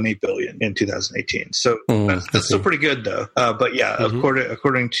 $18.8 billion in 2018. So that's still pretty good, though. But yeah,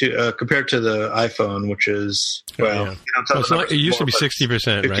 according to compared to the iPhone, which is it used to be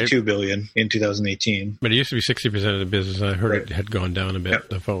 60%, right? $52 billion in 2018. But it used to be 60% of the business. I heard it had gone down a bit.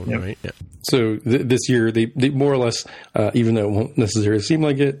 The phone, right? Yeah. So this year, they more or less, even though it won't necessarily seem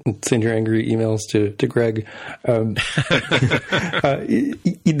like it, send your angry emails to Greg.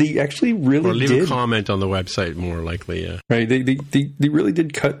 They actually really or leave a comment on the website, more likely. Yeah. Right. They really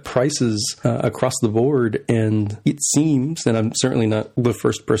did cut prices across the board, and it seems, and I'm certainly not the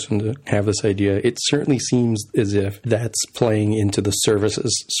first person to have this idea, it certainly seems as if that's playing into the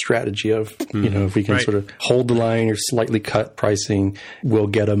services strategy of, you know, if we can sort of hold the line or slightly cut pricing, we'll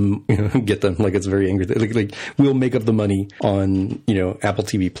get them, like it's a very angry thing. Like we'll make up the money on, you know, Apple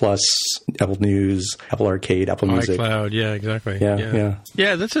TV Plus, Apple News, Apple Arcade, Apple Music. iCloud, yeah, exactly.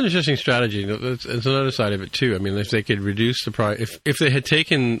 Yeah, that's an interesting strategy. It's another side of it too. I mean, if they could reduce the price, if they had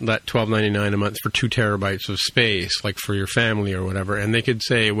taken that $12.99 a month for 2 terabytes of space, like for your family or whatever, and they could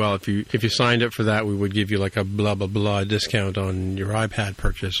say, well, if you signed up for that, we would give you like a blah blah blah discount on your iPad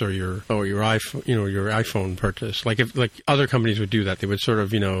purchase or your iPhone, your iPhone purchase. Like if other companies would do that, they would sort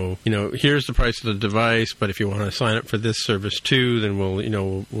of, here's the price of the device, but if you want to sign up for this service too, then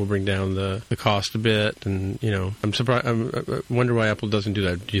we'll bring down the cost a bit. And I'm surprised. I wonder why Apple doesn't do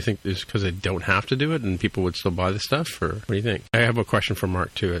that. Do you think it's because they don't have to do it and people would still buy the stuff, or what do you think? I have a question for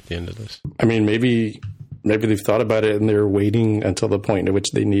Mark too at the end of this. I mean, maybe they've thought about it and they're waiting until the point at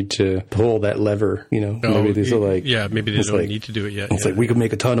which they need to pull that lever, maybe these are like, maybe they don't need to do it yet. It's like, we could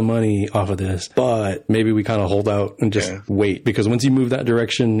make a ton of money off of this, but maybe we kind of hold out and just wait, because once you move that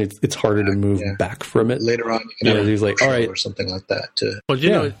direction, it's harder to move back from it. Later on, you can he's like, all right, or something like that. Well,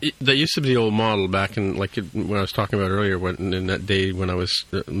 that used to be the old model back in, like when I was talking about earlier, in that day when I was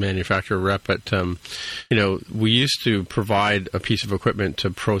manufacturer rep at, we used to provide a piece of equipment to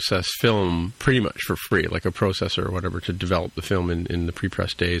process film pretty much for free, like a processor or whatever, to develop the film in the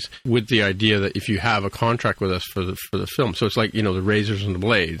pre-press days, with the idea that if you have a contract with us for the film, so it's like, the razors and the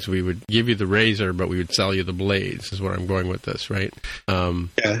blades, we would give you the razor, but we would sell you the blades, is where I'm going with this, right? I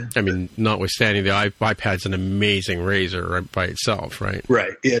mean, notwithstanding, the iPad's an amazing razor right by itself, right?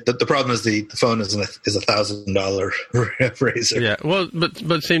 Right. Yeah. The problem is the phone is $1,000 razor. Yeah. Well,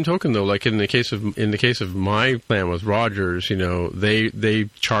 but same token though, like in the case of my plan with Rogers, they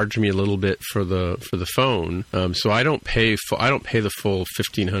charged me a little bit for the phone. phone. So I don't pay the full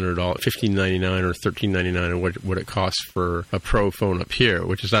 $1,500, $1,599 or $1,399 or what it costs for a Pro phone up here,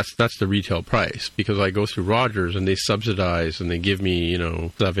 which is that's the retail price, because I go through Rogers and they subsidize and they give me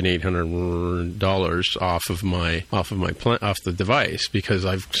 $700-800 off the device because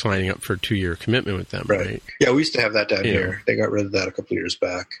I'm signing up for a 2-year commitment with them. Right? Yeah, we used to have that down here. They got rid of that a couple of years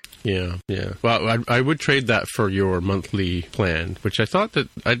back. Yeah. Well, I would trade that for your monthly plan, which I thought that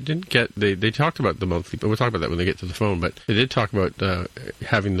I didn't get. They talked about the monthly, but we'll talk about that when they get to the phone. But they did talk about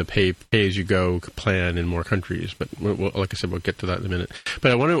having the pay as you go plan in more countries. But like I said, we'll get to that in a minute.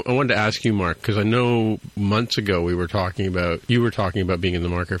 But I wanted to ask you, Mark, because I know months ago you were talking about being in the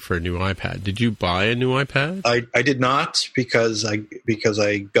market for a new iPad. Did you buy a new iPad? I did not because I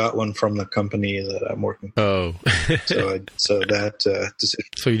got one from the company that I'm working with. Oh, so that decision.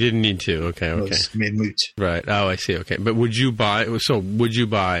 So you didn't need to. Okay. Was made moot. Right. Oh, I see. Okay, but would you buy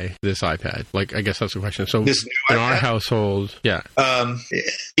this iPad? Like, I guess that's the question. So this in our household, yeah.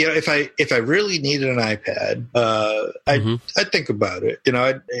 If I really needed an iPad, I'd think about it.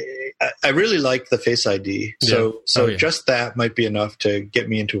 I really like the Face ID, so just that might be enough to get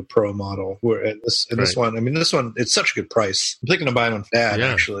me into a Pro model. Where this one, it's such a good price. I'm thinking of buying one for Dad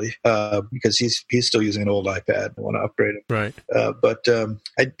actually, because he's still using an old iPad. I want to upgrade him. Right. But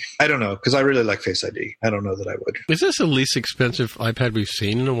I don't know, because I really like Face ID. I don't know that I would. Is this the least expensive iPad we've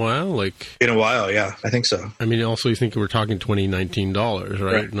seen in a while? In a while, yeah, I think so. I mean, also you think we're talking $2019,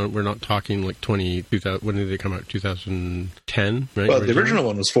 right? No, we're not talking like 2000. When did they come out? 2010, right? Well, the original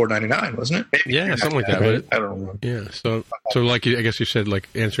one was $499, wasn't it? Maybe. Yeah, something like that. Right? I don't remember. Yeah, so like I guess you said, like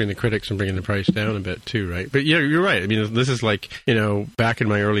answering the critics and bringing the price down a bit too, right? But yeah, you're right. I mean, this is like back in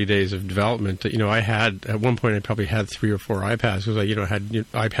my early days of development. I had at one point I probably had 3 or 4 iPads because I had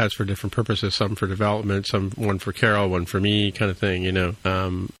iPads for different purposes, some for development, one for Carol, one for me, kind of thing.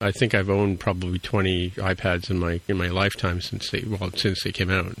 I think I've owned probably 20 iPads in my lifetime since they came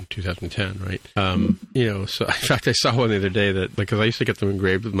out in 2010, right? So in fact I saw one the other day that because I used to get them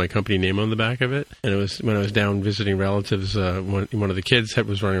engraved with my company name on the back of it, and it was when I was down visiting relatives. One of the kids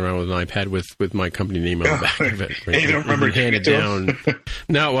was running around with an iPad with my company name on the back of it. Right? And you don't remember handed down?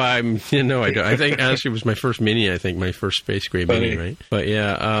 No, I don't. I think actually it was my first Mini. I think my first Space Gray Mini, right? But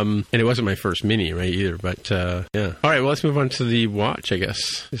yeah, and it wasn't my first Mini, right, either. But yeah. All right, well, let's move on to the watch, I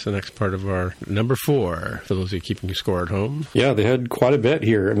guess. It's the next part of our number 4, for those of you keeping score at home. Yeah, they had quite a bit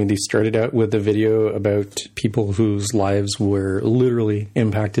here. I mean, they started out with a video about people whose lives were literally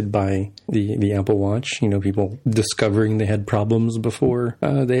impacted by the Apple Watch. People discovering they had problems before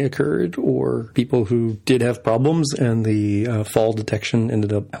they occurred, or people who did have problems and the fall detection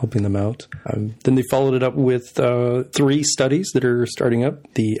ended up helping them out. Then they followed it up with 3 studies that are starting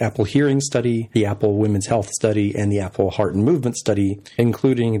up: the Apple Hearing Study, the Apple Women's Health Study, and the Apple Heart and Movement Study,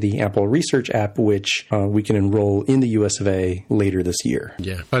 including the Apple Research app, which we can enroll in the US of A later this year.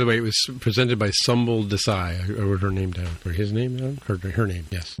 Yeah. By the way, it was presented by Sumbul Desai. I wrote her name down. Or his name down? Her name,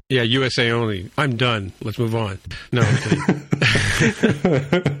 yes. Yeah, USA only. I'm done. Let's move on. No, I'm kidding.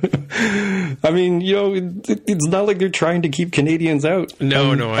 I mean, it's not like they're trying to keep Canadians out.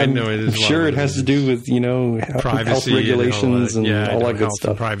 No, I know it is. I'm sure it has to do with, privacy, health regulations and all that good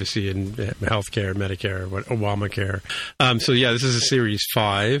stuff. And privacy and healthcare, Medicare, Obamacare. So yeah, this is a Series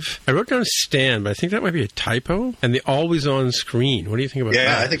 5. I wrote down stand, but I think that might be a typo. And the always on screen. What do you think about that?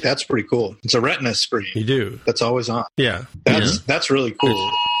 Yeah, I think that's pretty cool. It's a Retina screen. You do. That's always on. Yeah. That's really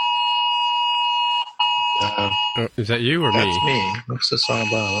cool. Is that you or that's me? That's me. What's this all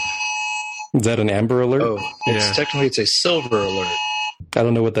about? Is that an amber alert? Oh, technically it's a silver alert. I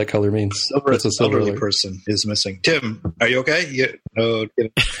don't know what that color means. It's a silver elderly person is missing. Tim, are you okay? Yeah. No.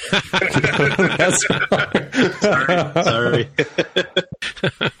 Sorry.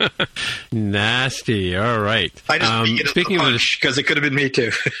 Nasty. All right. I just speaking of this, because it could have been me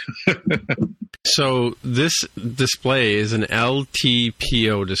too. So this display is an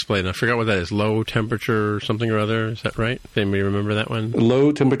LTPO display, and I forgot what that is. Low temperature something or other. Is that right? Anybody remember that one?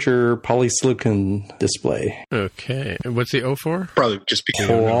 Low temperature polysilicon display. Okay. And what's the O for? Probably just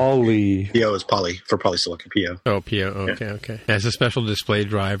Poly. PO is poly for polysilicon. PO. Oh, PO. Okay, yeah. Okay. It has a special display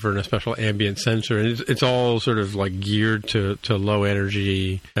driver and a special ambient sensor, and it's all sort of like geared to low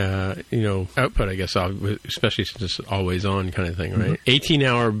energy, output, I guess, especially since it's always on kind of thing, right?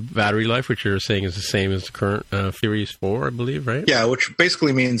 18-hour battery life, which you're saying saying is the same as the current Series 4, I believe, right? Yeah, which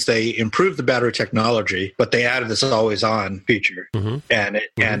basically means they improved the battery technology, but they added this always-on feature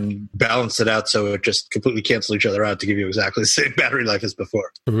and balanced it out so it just completely canceled each other out to give you exactly the same battery life as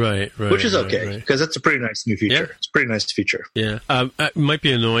before. Right. Which is okay, because that's a pretty nice new feature. Yeah. It's a pretty nice feature. Yeah. It might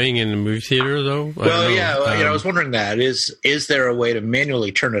be annoying in the movie theater, though. I was wondering that. Is there a way to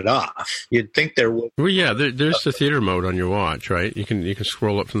manually turn it off? You'd think there would. Well, yeah, there's the theater mode on your watch, right? You can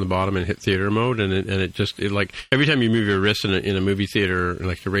scroll up from the bottom and hit theater mode, and it just like every time you move your wrist in a movie theater,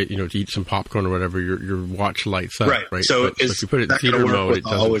 like to eat some popcorn or whatever, your watch lights up, right? So if you put it in theater mode, it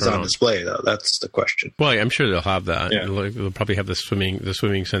doesn't always turn on display, though. That's the question. Well, I'm sure they'll have that. Yeah. They'll probably have the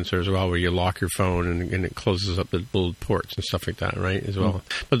swimming sensor as well, where you lock your phone and it closes up the little ports and stuff like that, right? As well.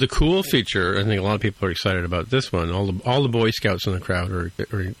 But the cool feature, I think a lot of people are excited about this one. All the Boy Scouts in the crowd are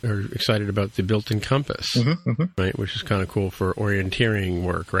excited about the built-in compass, right? Which is kind of cool for orienteering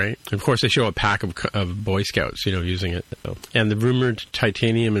work, right? And of course, they show a pack of Boy Scouts, using it. So. And the rumored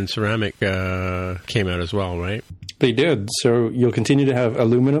titanium and ceramic came out as well, right? They did. So you'll continue to have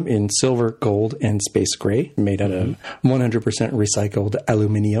aluminum in silver, gold, and space gray, made out of 100% recycled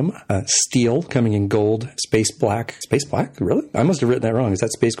aluminium. Steel coming in gold, space black. Space black? Really? I must have written that wrong. Is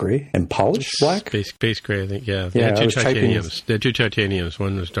that space gray? And polished black? Space gray, I think, yeah. They had two titaniums. They had two titaniums.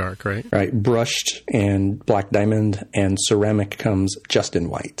 One was dark, right? Right. Brushed and black diamond, and ceramic comes just in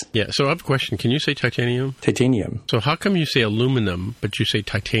white. Yeah. So I have a question. Can you say titanium? Titanium. So how come you say aluminum, but you say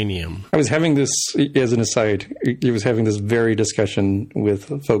titanium? I was having this, as an aside, I was having this very discussion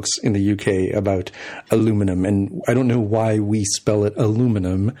with folks in the UK about aluminum, and I don't know why we spell it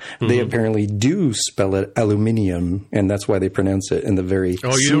aluminum. They apparently do spell it aluminium, and that's why they pronounce it in the very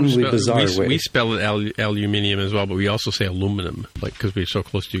seemingly bizarre way. We spell it aluminium as well, but we also say aluminum, like because we're so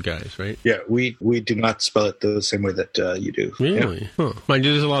close to you guys, right? Yeah, we do not spell it the same way that you do. Really? Yeah. Huh. Mind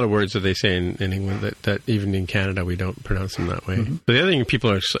you, there's a lot of words that they say in England that even in Canada we don't pronounce them that way. But the other thing people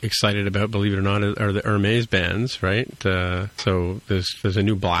are excited about, believe it or not, are the Hermes bands, right? So there's a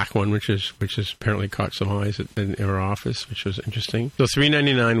new black one, which is apparently caught some eyes in our office, which was interesting. So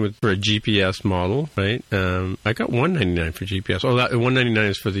 $399 for a GPS model, right? I got $199 for GPS. Oh, that $199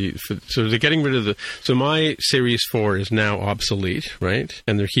 is so they're getting rid of so my Series 4 is now obsolete, right?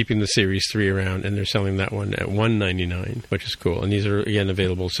 And they're keeping the Series 3 around, and they're selling that one at $199, which is cool. And these are again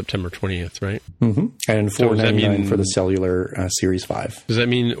available September 20th, right? And $499 for the cellular Series 5. Does that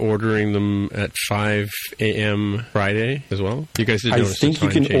mean ordering them at 5 a.m. Friday as well? You guys did notice I think you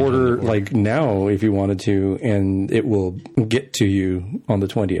can order like now if you wanted to, and it will get to you on the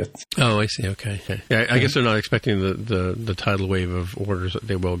 20th. Oh, I see. Okay. Yeah, I guess they're not expecting the tidal wave of orders that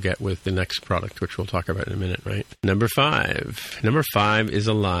they will get with the next product, which we'll talk about in a minute, right? Number 5. Number 5 is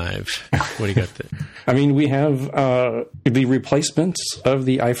alive. What do you got there? I mean, we have the replacement of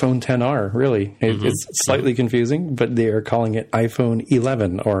the iPhone XR, really. It's slightly confusing, but they are calling it iPhone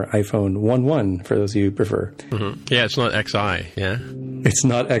 11 or iPhone 11 for those of you who prefer. Yeah, it's not XI, yeah? It's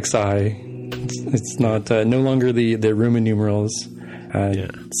not XI. It's not, no longer the Roman numerals.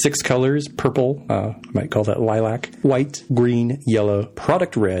 6 colors, purple, I might call that lilac, white, green, yellow,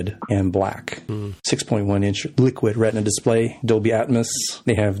 product red, and black. 6.1-inch liquid retina display, Dolby Atmos.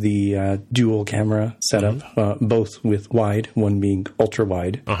 They have the dual camera setup, both with wide, one being ultra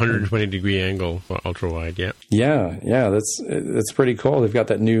wide. 120-degree angle, ultra wide, yeah. Yeah, that's pretty cool. They've got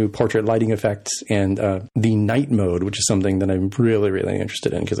that new portrait lighting effect and the night mode, which is something that I'm really, really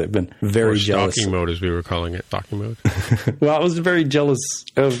interested in because I've been very jealous. Stalking mode, as we were calling it, stalking mode. Well, I was very jealous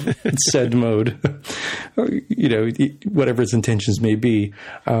of said mode, whatever its intentions may be,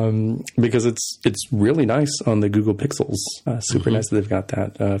 because it's really nice on the Google Pixels. Super nice that they've got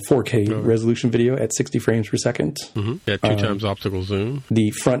that 4K resolution video at 60 frames per second. Yeah, 2 times optical zoom.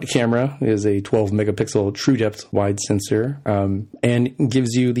 The front camera is a 12 megapixel true depth wide sensor, and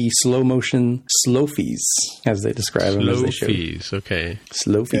gives you the slow motion slow-fies, as they describe them. Slow-fies, okay.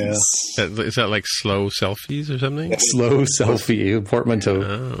 Slow-fies. Yeah. Is that like slow selfies or something? Slow selfie. Portmanteau.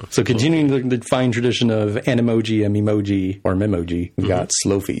 Oh, so continuing the fine tradition of Animoji, Memoji, or Memoji, we've got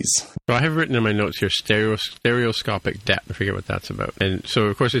Slow-fies. So I have written in my notes here stereoscopic depth. I forget what that's about. And so,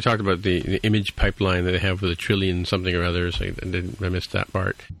 of course, they talked about the image pipeline that they have with a trillion something or others. I missed that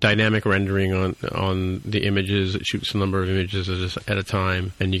part. Dynamic rendering on the images. It shoots a number of images at a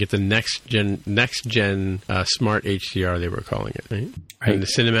time. And you get the next gen smart HDR, they were calling it, right? And the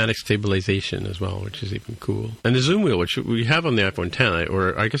cinematic stabilization as well, which is even cool. And the zoom wheel, which we have on the iPhone iPhone 10,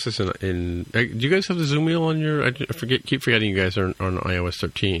 or I guess it's in. Do you guys have the zoom wheel on your? I keep forgetting you guys are on iOS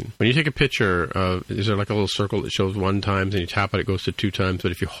 13. When you take a picture of, is there like a little circle that shows 1 times, and you tap it goes to 2 times,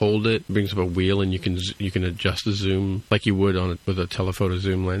 but if you hold it brings up a wheel, and you can adjust the zoom like you would with a telephoto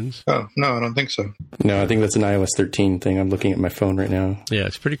zoom lens. Oh no, I don't think so. No, I think that's an iOS 13 thing. I'm looking at my phone right now. Yeah,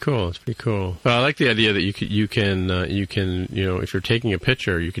 it's pretty cool. Well, I like the idea that you can if you're taking a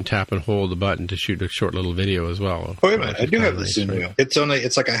picture, you can tap and hold the button to shoot a short little video as well. Oh wait a minute, I do have the zoom wheel.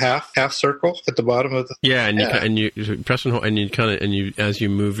 It's like a half circle at the bottom of the. Yeah, and you press and hold, and you as you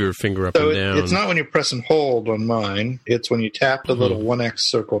move your finger up and down. It's not when you press and hold on mine. It's when you tap the little 1X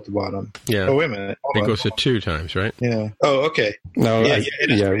circle at the bottom. Yeah. Oh wait a minute. It goes to 2 times, right? Yeah. Oh, okay. No.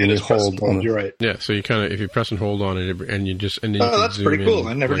 When you hold on. You're right. Yeah. So you if you press and hold on it, and you just and then oh, that's pretty cool.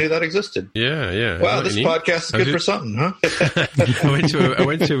 I never knew that existed. Yeah. Wow, this podcast is good for something, huh?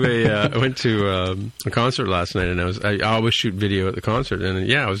 I went to a concert last night, and I always shoot video at the concert,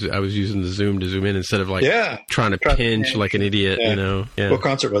 and I was using the zoom to zoom in instead of trying to pinch like an idiot, Yeah. What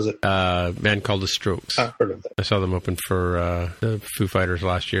concert was it? A band called The Strokes. I've heard of that. I saw them open for the Foo Fighters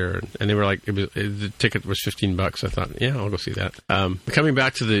last year, and they were like, the ticket was $15. I thought, yeah, I'll go see that. Coming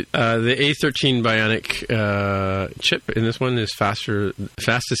back to the A13 Bionic chip in this one is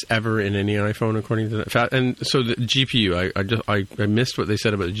fastest ever in any iPhone, according to that. And so the GPU, I missed what they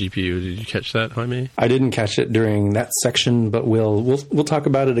said about the GPU. Did you catch that, Jaime? I didn't catch it during that section, but we'll talk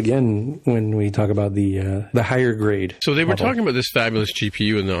about it again when we talk about the higher grade. So they were talking about this fabulous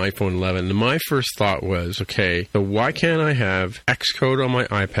GPU in the iPhone 11. And my first thought was, okay, so why can't I have Xcode on my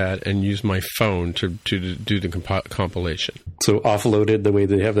iPad and use my phone to do the compilation? So offloaded the way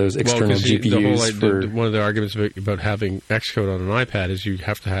they have those external GPUs. One of the arguments about having Xcode on an iPad is you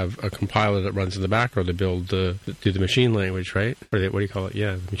have to have a compiler that runs in the background to do the machine language, right? Or what do you call it?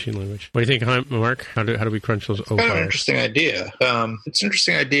 Yeah, the machine language. What do you think, Mark? How do we crunch those? Kind of an interesting idea. It's an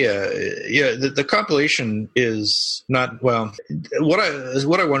interesting idea. Yeah, the compilation is not well. What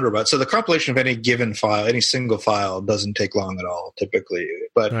I wonder about. So the compilation of any given file, any single file, doesn't take long at all typically.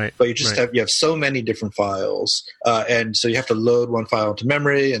 But you just have so many different files, and so you have to load one file into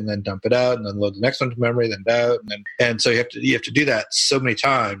memory and then dump it out, and then load the next one to memory, then out, and so you have to do that so many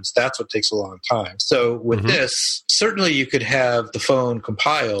times. That's what takes a long time. So with this, certainly you could have the phone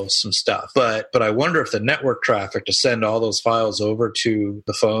compile some stuff, but I wonder if the network traffic to send all those files over to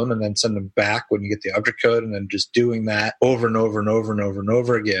the phone and then send them back when you get the object code, and then just doing that over and over and over and over and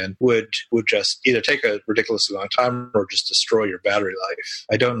over again would just either take a ridiculously long time or just destroy your battery life.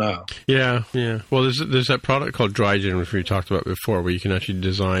 I don't know. Yeah. Well, there's that product called DryGen, which we talked about before, where you can actually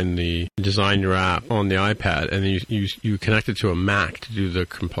design your app on the iPad, and then you connect it to a Mac to do the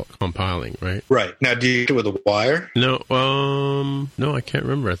compiling, right? Right. Now, do you do it with a wire? No, I can't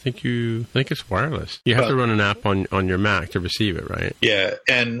remember. I think it's wireless. You have to run an app on your Mac to receive it, right? Yeah.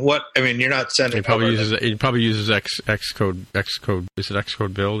 And you're not sending. It probably uses Xcode. Is it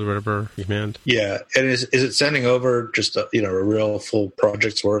Xcode build or whatever command? Yeah. And is it sending over just a real full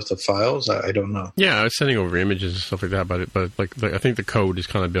project's worth of files? I don't know. Yeah, it's sending over images and stuff like that. But I think the code is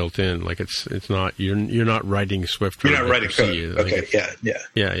kind of built in. Like it's not you're not writing Swift. You're not writing code. Okay. Yeah.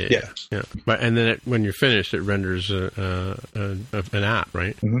 But and then when you're finished, it renders an app,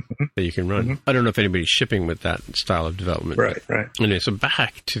 right? Mm-hmm. That you can run. Mm-hmm. I don't know if anybody's shipping with that style of development. Right. Anyway, so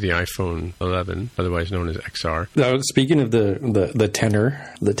back to the iPhone 11, otherwise known as XR. Now, speaking of the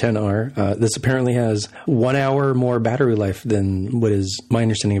 10R, this apparently has 1 hour more battery life than what is my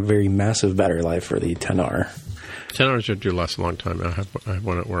understanding a very massive battery life for the 10R. 10 hours should do last a long time. I have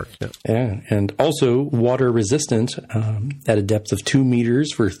one at work. Yeah, and also water resistant at a depth of 2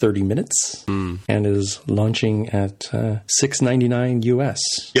 meters for 30 minutes, and is launching at $699 US.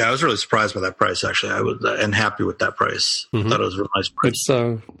 Yeah, I was really surprised by that price. Actually, I was and happy with that price. I thought it was a really nice price.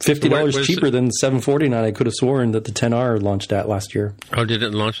 It's $50 cheaper than the $749. I could have sworn that the 10R launched at last year. Oh, did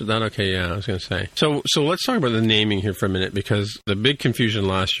it launch at that? Okay, yeah, I was going to say. So let's talk about the naming here for a minute, because the big confusion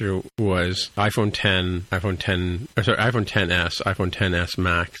last year was iPhone 10, iPhone 10s, iPhone 10s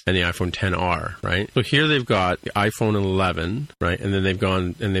Max, and the iPhone 10R, right? So here they've got the iPhone 11, right? And then they've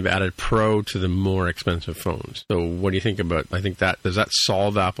gone and they've added Pro to the more expensive phones. So what do you think about? I think does that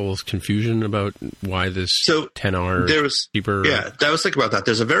solve Apple's confusion about why this 10R is cheaper? Yeah, I was thinking about that.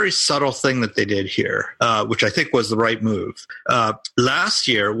 There's a very subtle thing that they did here, which I think was the right move. Last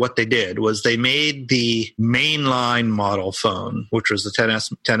year, what they did was they made the mainline model phone, which was the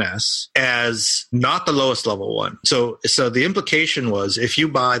 10s, as not the lowest level one. one. So the implication was if you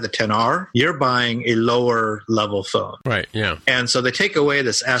buy the 10R, you're buying a lower level phone. Right, yeah. And so they take away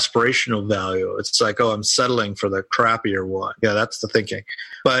this aspirational value. It's like, oh, I'm settling for the crappier one. Yeah, that's the thinking.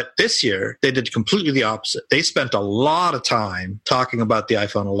 But this year, they did completely the opposite. They spent a lot of time talking about the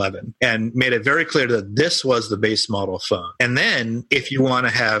iPhone 11 and made it very clear that this was the base model phone. And then if you want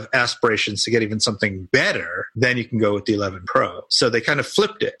to have aspirations to get even something better, then you can go with the 11 Pro. So they kind of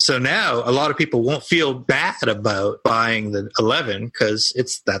flipped it. So now a lot of people won't feel bad about buying the 11 because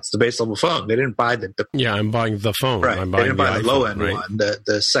that's the base level phone. They didn't buy the yeah, I'm buying the phone. Right. I'm They didn't buy the iPhone, low end right? one,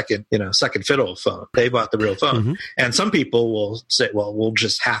 the second fiddle phone. They bought the real phone. Mm-hmm. And some people will say, well, we'll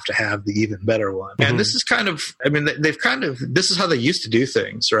just have to have the even better one. Mm-hmm. And this is kind of, I mean, this is how they used to do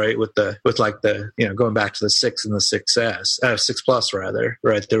things, right? With going back to the 6 and the 6S, 6 Plus rather,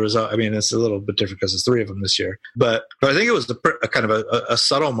 right? There was, it's a little bit different because there's 3 of them this year. But I think it was a kind of a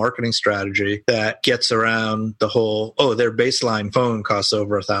subtle marketing strategy that gets around the whole, their baseline phone costs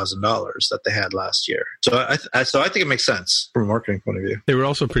over $1,000 that they had last year. So I think it makes sense from a marketing point of view. They were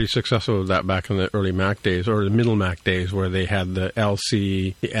also pretty successful with that back in the early Mac days or the middle Mac days where they had the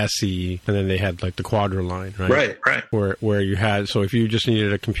LC, the SE, and then they had like the Quadra line, right? Right. Where you had, so if you just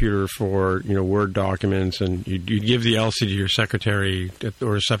needed a computer for, Word documents and you'd give the LC to your secretary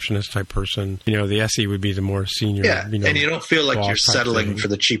or receptionist type person, the SE would be the more senior. Yeah, and you don't feel like you're settling thing for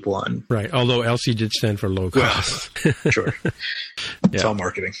the cheap one. Right. Although LC did stand for low cost. Well, sure. It's all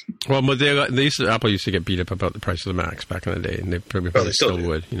marketing. Well, but Apple used to get beat up about the price of the Macs back in the day, and they probably still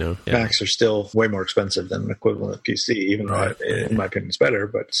would, Yeah. Macs are still way more expensive than an equivalent PC, even though in my opinion it's better.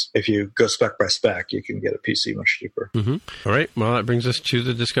 But if you go spec by spec, you can get a PC much cheaper. Mm-hmm. All right. Well, that brings us to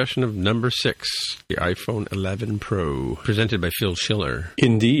the discussion of number 6, the iPhone 11 Pro, presented by Phil Schiller.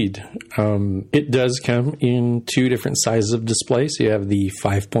 Indeed. It does come in 2 different sizes of display. So you have the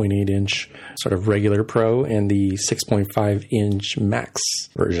 5.8-inch sort of regular Pro and the 6.5-inch Max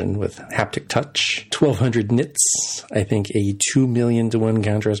version with haptic touch. 1200 nits. I think a 2 million to 1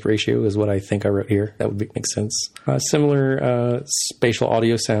 contrast ratio is what I think I wrote here. That would make sense. Similar spatial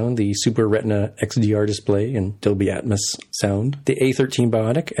audio sound, the Super Retina XDR display and Dolby Atmos sound. The A13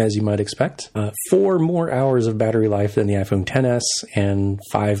 Bionic, as you might expect. 4 more hours of battery life than the iPhone XS and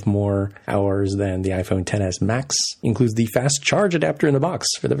 5 more hours than the iPhone XS Max. Includes the fast charge adapter in the box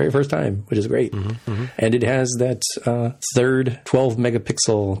for the very first time, which is great. Mm-hmm. And it has that third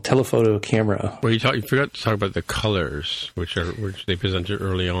 12-megapixel telephoto camera. Well, you forgot to talk about the colors, which they presented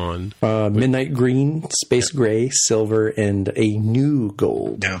early on. Midnight green, space gray, silver, and a new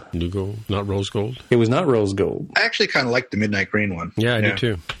gold. Yeah. New gold, not rose gold? It was not rose gold. I actually kind of like the midnight green one. Yeah, I do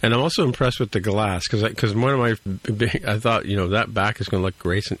too. And I'm also impressed with the glass because one of my I thought that back is going to look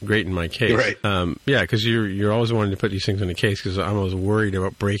great in my case. Right. Because you're always wanting to put these things in a case because I'm always worried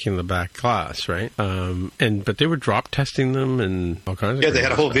about breaking the back glass, right? But they were drop testing them and all kinds of. Yeah, they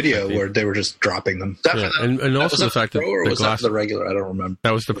had a whole video where they were just dropping them. And also the fact that the glass, that the regular, I don't remember.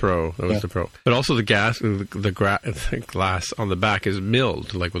 That was the Pro. The Pro. But also the glass on the back is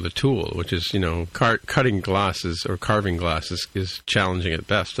milled like with a tool, which is cutting glasses or carving glasses is challenging at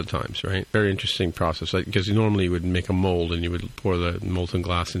best at times, right? Very interesting process because normally you would make a mold and you would pour the molten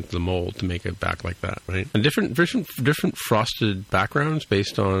glass into the mold to make it back like that, right? And different frosted backgrounds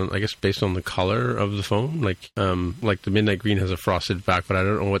based on the color of the phone. Like the midnight green has a frosted back, but I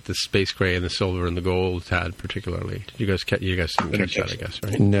don't know what the space gray and the silver and the gold had particularly. Did you guys didn't catch that, I guess,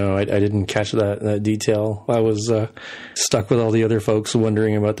 right? No, I didn't catch that detail. I was stuck with all the other folks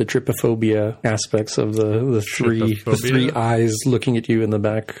wondering about the trypophobia aspects of the three eyes looking at you in the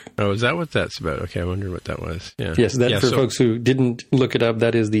back. Oh, is that what that's about? Okay, I wondered what that was. Yeah. Yes, folks who didn't look it up,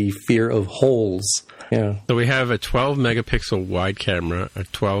 that is the fear of holes. Yeah. So we have a 12 megapixel wide camera, a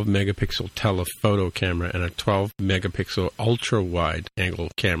 12 megapixel telephoto camera, and a 12 megapixel ultra wide angle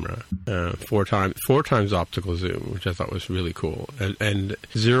camera. 4 times optical zoom, which I thought was really cool, and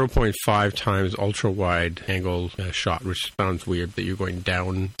 0.5 times ultra wide angle shot, which sounds weird that you're going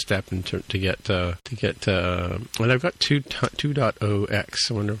down step and to get. And I've got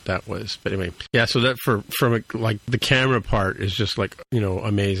 2.0x. I wonder if that was, but anyway, yeah. So that the camera part is just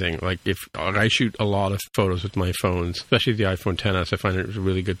amazing. Like if I shoot a lot of photos with my phones, especially the iPhone XS, I find it a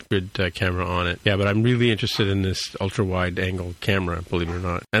really good camera on it. Yeah, but I'm really interested in this ultra wide angle camera, believe it or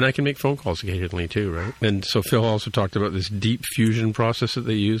not, and I can make phone calls occasionally too, right? And so Phil also talked about this deep fusion process that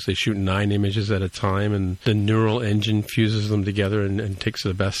they use. They shoot 9 images at a time, and the neural engine fuses them together and takes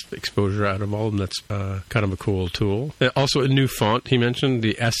the best exposure out of all of them. That's kind of a cool tool. Also, a new font he mentioned,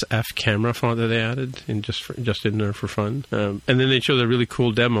 the SF camera font that they added just in there for fun. And then they showed a really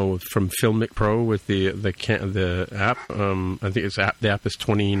cool demo from Filmic Pro with the app. I think the app is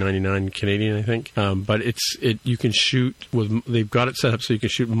 $20.99 Canadian, I think. but you can shoot they've got it set up so you can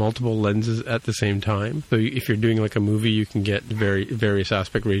shoot multiple lenses at the same time. So if you're doing like a movie, you can get various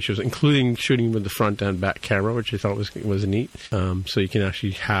aspect ratios, including shooting with the front and back camera, which I thought was neat. So you can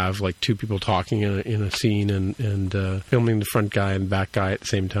actually have like two people talking in a scene and filming the front guy and back guy at the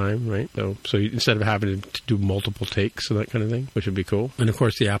same time, right? So instead of having to do multiple takes and that kind of thing, which would be cool. And of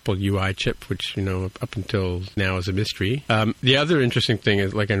course the Apple UI chip, which up until now is a mystery. The other interesting thing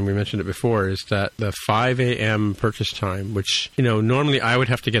is, like, and we mentioned it before, is that the 5 a.m. purchase time, which normally I would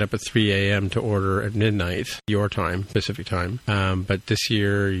have to get up at 3 a.m. to order at midnight your time, Pacific time, but this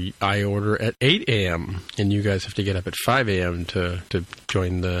year I order at 8 a.m. and you guys have to get up at 5 a.m. to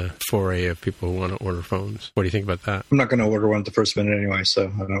join the foray of people who want to order phones. What do you think about that? I'm not going to order one at the first minute anyway,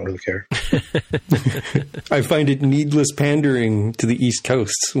 so I don't really care. I find it needless pandering to the East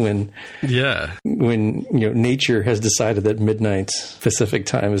Coast when nature has decided that midnight Pacific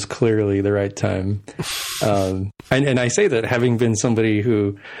time is clearly the right time. And I say that having been somebody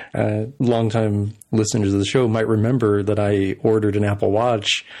who, longtime listeners of the show might remember that I ordered an Apple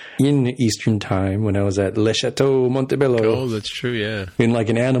Watch in Eastern time when I was at Le Chateau Montebello. Oh, that's true, yeah. And like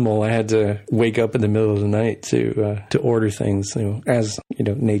an animal, I had to wake up in the middle of the night to order things, as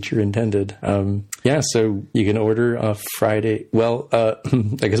nature intended. So you can order a Friday. Well, I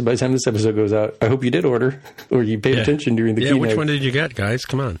guess by the time this episode goes out, I hope you did order or you paid attention during the keynote. Which one did you get, guys?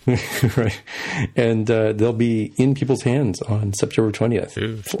 Come on. Right. And they'll be in people's hands on September 20th.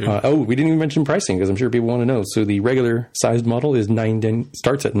 We didn't even mention pricing because I'm sure people want to know. So the regular sized model is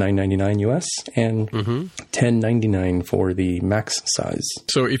starts at $9.99 US and $10.99 for the max size.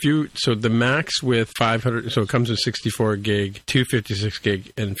 So the max with 500, so it comes with 64 gig, 256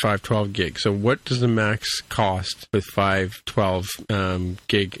 gig, and 512 gig. So what does the max cost with 512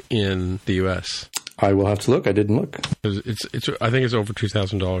 gig in the US? I will have to look. I didn't look. I think it's over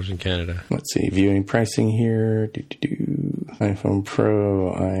 $2,000 in Canada. Let's see. Viewing pricing here. iPhone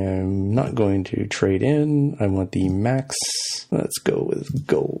Pro. I am not going to trade in. I want the max. Let's go with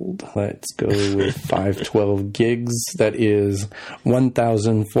gold. Let's go with 512 gigs. That is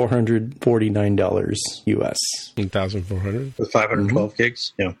 $1,449 US. 1,400 with 512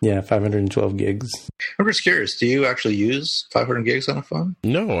 gigs. Yeah, 512 gigs. I'm just curious. Do you actually use 500 gigs on a phone?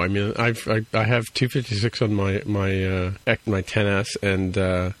 No, I mean I have 256 on my 10s, and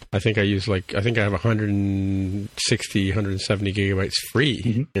I think I have 160, 170 gigabytes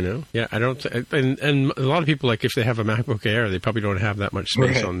free. Yeah, I don't. And a lot of people, like if they have a MacBook Air, they probably don't have that much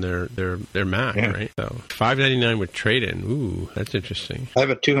space on their Mac, right? So $599 with trade-in. Ooh, that's interesting. I have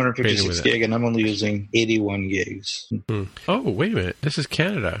a 256 gig, and I'm only using 81 gigs. Mm-hmm. Oh, wait a minute. This is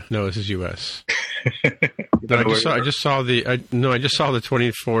Canada. No, this is US. I just saw the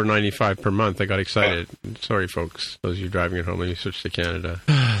 $24.95 per month. I got excited. Sorry, folks. Those of you driving at home, let me switch to Canada.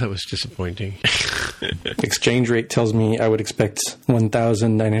 That was disappointing. Exchange rate tells me I would expect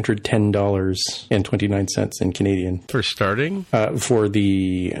 $1,910.29 in Canadian. For starting? For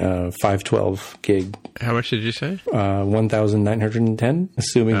the 512 gig. How much did you say? 1,910,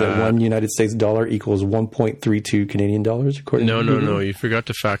 assuming that one United States dollar equals 1.32 Canadian dollars, according to Google. No. You forgot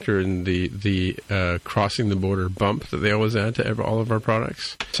to factor in the crossing the border bump that they always add to all of our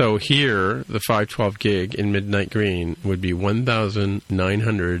products. So here, the 512 gig in midnight green would be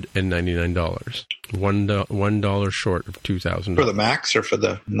 $1,999. $1 short of $2,000. For the max or for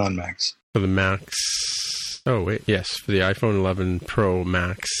the non-max? For the max. Oh, wait. Yes, for the iPhone 11 Pro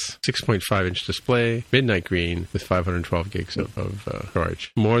Max, 6.5-inch display, midnight green with 512 gigs of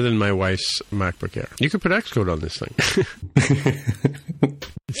storage. More than my wife's MacBook Air. You could put Xcode on this thing.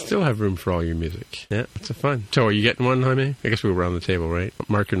 You still have room for all your music. Yeah, it's fun. So are you getting one, Jaime? I guess we'll go around the table, right?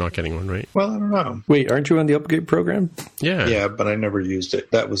 Mark, you're not getting one, right? Well, I don't know. Wait, aren't you on the upgrade program? Yeah. Yeah, but I never used it.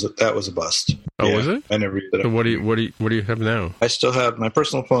 That was a bust. Oh, yeah, was it? I never used it. So what do you have now? I still have my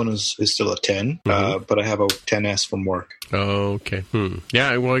personal phone is still a 10, but I have a 10S from work. Oh, okay.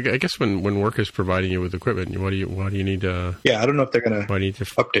 Yeah, well, I guess when work is providing you with equipment, why do you need to? Yeah, I don't know if they're going to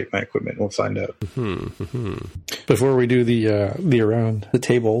update my equipment. We'll find out. Before we do the around the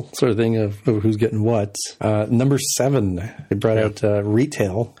table sort of thing of who's getting what, number 7, they brought out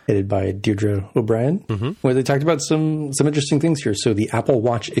Retail, headed by Deirdre O'Brien, where they talked about some interesting things here. So the Apple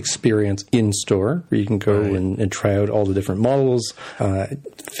Watch experience in store, where you can go and try out all the different models,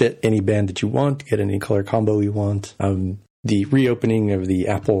 fit any band that you want, get any color combo you want. the reopening of the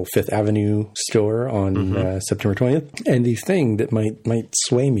Apple Fifth Avenue store on September 20th. And the thing that might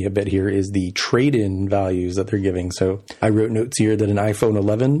sway me a bit here is the trade-in values that they're giving. So I wrote notes here that an iPhone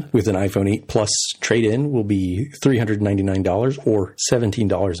 11 with an iPhone 8 Plus trade-in will be $399 or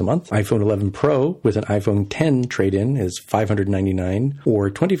 $17 a month. iPhone 11 Pro with an iPhone 10 trade-in is $599 or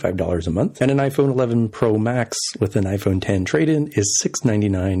 $25 a month. And an iPhone 11 Pro Max with an iPhone 10 trade-in is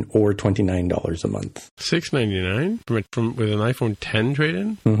 $699 or $29 a month. $699 with an iPhone 10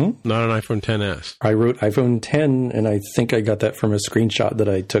 trade-in? Mm-hmm. Not an iPhone 10s. I wrote iPhone 10, and I think I got that from a screenshot that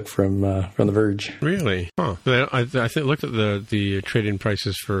I took from The Verge. Really? Huh. I looked at the trade-in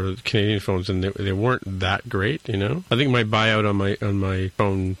prices for Canadian phones, and they weren't that great. You know, I think my buyout on my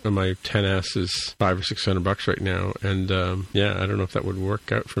phone on my 10s is $500 or $600 right now, and I don't know if that would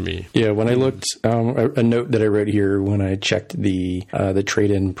work out for me. Yeah, when I looked, a note that I wrote here when I checked the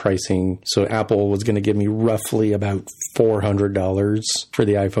trade-in pricing. So Apple was going to give me roughly about $400 for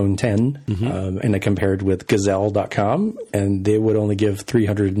the iPhone 10, and I compared with Gazelle.com, and they would only give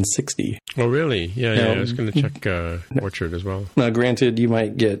 $360. Oh, really? Yeah. I was going to check Orchard as well. Now, granted, you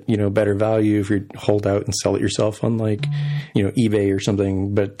might get better value if you hold out and sell it yourself on eBay or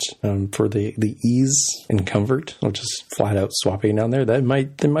something, but for the ease and comfort of just flat out swapping down there, that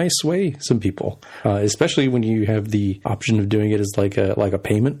might sway some people, especially when you have the option of doing it as like a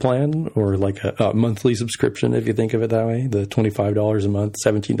payment plan or like a monthly subscription, if you think of it that way. The $25 a month,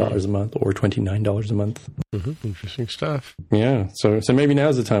 $17 a month, or $29 a month. Interesting stuff. Yeah. So maybe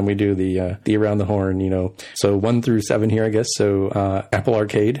now's the time we do the around the horn. So 1 through 7 here, I guess. So Apple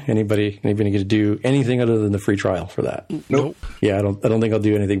Arcade. Anybody going to do anything other than the free trial for that? Nope. Yeah, I don't think I'll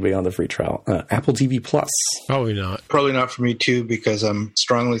do anything beyond the free trial. Apple TV Plus. Probably not. Probably not for me too, because I'm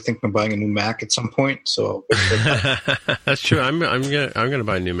strongly thinking of buying a new Mac at some point. So that's true. I'm gonna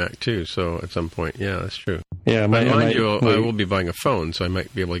buy a new Mac too. So at some point, yeah, that's true. Yeah, I will be buying a phone, so I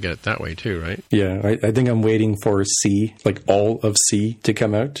might be able to get it that way too, right? Yeah, I think I'm waiting for C, like all of C, to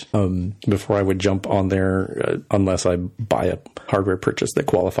come out before I would jump on there, unless I buy a hardware purchase that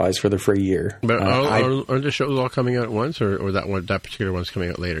qualifies for the free year. But are the shows all coming out at once, or that particular one's coming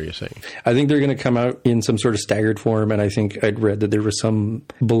out later? You're saying? I think they're going to come out in some sort of staggered form, and I think I'd read that there was some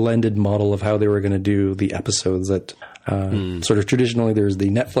blended model of how they were going to do the episodes. That sort of traditionally, there's the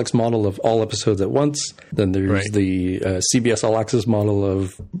Netflix model of all episodes at once. Then there's the CBS All Access model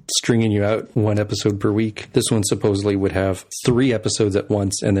of stringing you out one episode per week. This one supposedly would have 3 episodes at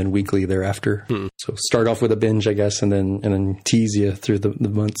once and then weekly thereafter. So start off with a binge, I guess, and then tease you through the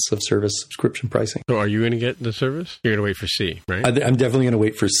months of service subscription pricing. So are you going to get the service? You're going to wait for C, right? I'm definitely going to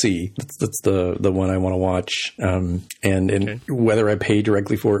wait for C. That's the one I want to watch. And whether I pay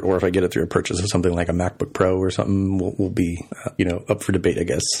directly for it or if I get it through a purchase of something like a MacBook Pro or something will be up for debate, I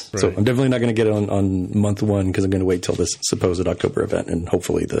guess. Right. So I'm definitely not going to get it on month 1 because I'm going to wait till this supposed October event and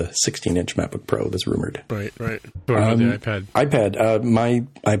hopefully the 16-inch MacBook Pro that's rumored. Right. What about the iPad? iPad. My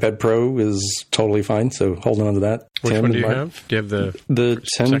iPad Pro is totally fine, so holding on to that. Which one do you have? Do you have the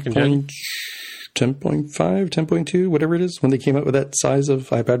 10.5, 10.2, whatever it is, when they came out with that size of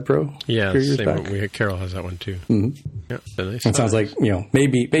iPad Pro? Yeah, same one. Carol has that one too. Mm-hmm. Yeah, nice. It sounds like,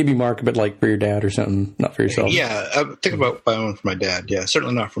 maybe Mark, but like for your dad or something, not for yourself. Yeah, I'm thinking about buying one for my dad. Yeah,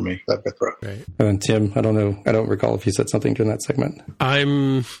 certainly not for me. iPad Pro. Right. And Tim, I don't know. I don't recall if you said something during that segment.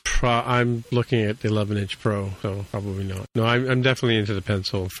 I'm looking at the 11-inch Pro, so probably not. No, I'm definitely into the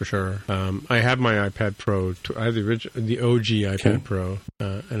pencil for sure. I have my iPad Pro. I have the OG iPad Pro,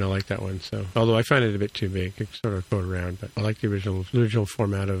 and I like that one. So, although I find it a bit too big, it sort of go around, but I like the original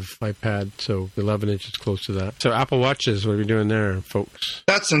format of iPad. So the 11-inch is close to that. So Apple Watches, what are we doing there, folks?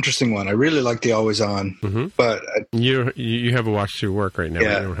 That's an interesting one. I really like the always on, but you have a watch through work right now.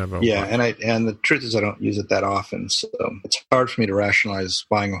 Yeah, I don't have a watch. And the truth is I don't use it that often, so it's hard for me to rationalize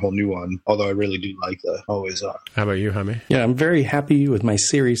buying a whole new one. Although I really do like the always on. How about you, Jaime? Yeah, I'm very happy with my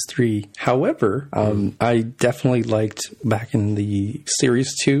Series 3. However, I definitely liked back in the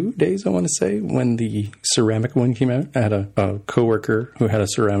Series 2 days, I want to say, when the ceramic one came out. I had a coworker who had a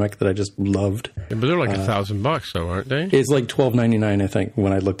ceramic that I just loved. Yeah, but they're like $1,000 though, aren't they? It's like $12.99, I think,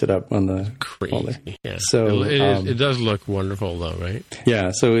 when I looked it up on the crazy. Yeah. So it does look wonderful though, right?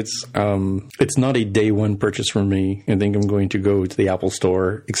 Yeah. So it's not a day one purchase for me. I think I'm going to go to the Apple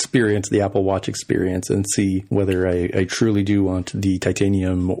Store, experience the Apple Watch experience, and see whether I truly do want the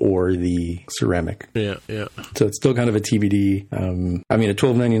titanium or the ceramic. Yeah. So it's still kind of a TBD. I mean, at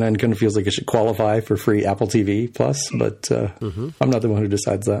 $12.99 kind of feels like it should qualify for free Apple TV Plus, but I'm not the one who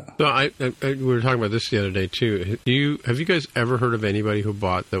decides that. So we were talking about this the other day too. Have you guys ever heard of anybody who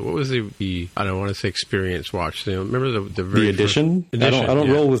bought what was the I don't want to say experience watch? Remember the very edition? I don't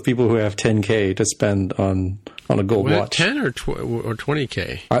roll with people who have $10K to spend on on a gold Was watch. it 10 or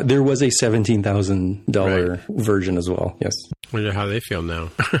 20K? There was a $17,000 version as well. Yes. Wonder how they feel now.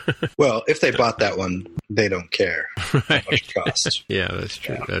 Well, if they bought that one, they don't care how much it costs. Yeah, that's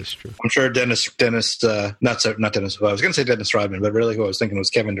true. Yeah. That's true. I'm sure Dennis, not Dennis. Well, I was going to say Dennis Rodman, but really who I was thinking was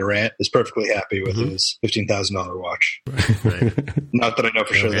Kevin Durant is perfectly happy with his $15,000 watch. Right. Not that I know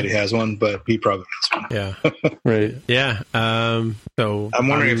for sure that he has one, but he probably has one. Yeah. Right. Yeah. So I'm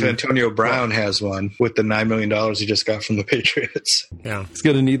wondering if Antonio Brown has one with the $9 million he just got from the Patriots. Yeah. He's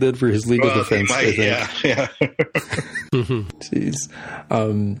going to need that for his legal defense. He might, yeah. Jeez.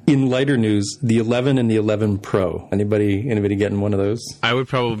 In lighter news, the 11 and the 11 Pro. Anybody getting one of those? I would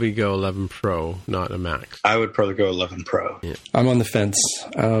probably go 11 Pro, not a Max. I would probably go 11 Pro. Yeah. I'm on the fence.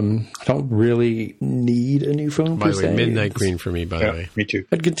 I don't really need a new phone. By the way, midnight green for me, by the way. Me too.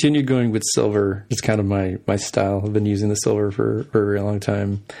 I'd continue going with silver. It's kind of my style. I've been using the silver for a very long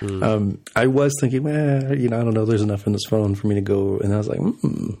time. I was thinking, I don't know, there's enough in this phone for me to go. And I was like,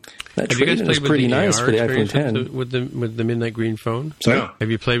 that trade-in is pretty nice for the iPhone 10. With the midnight green phone? No. Have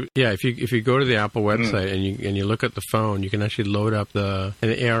you played? Yeah, if you go to the Apple website and you look at the phone, you can actually load up the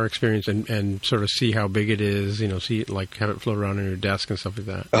AR experience and sort of see how big it is. See it, like have it float around on your desk and stuff like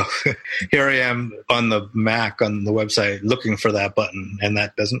that. Oh, here I am on the Mac on the website looking for that button, and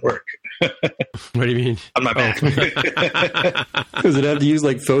that doesn't work. What do you mean? On my Mac. Does it have to use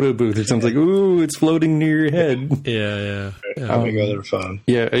like photo booth or something? Like, ooh, it's floating near your head. Yeah. Let me go to the phone.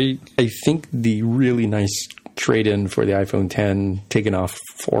 Yeah, I think the really nice trade-in for the iPhone 10 taking off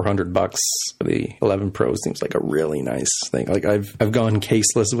 $400 for the 11 Pro seems like a really nice thing. Like I've gone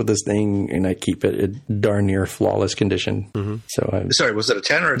caseless with this thing and I keep it in darn near flawless condition. So sorry, was it a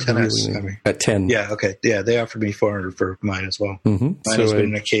 10 or a 10S? Really, at 10. Yeah, okay. Yeah, they offered me $400 for mine as well. Mine has been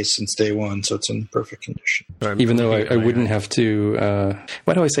in a case since day one, so it's in perfect condition. Even though I wouldn't have to,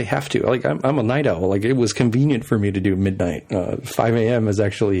 why do I say have to? Like I'm a night owl. Like it was convenient for me to do midnight. 5 a.m. is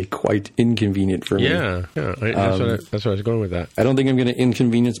actually quite inconvenient for me. Yeah. That's what I was going with that. I don't think I'm going to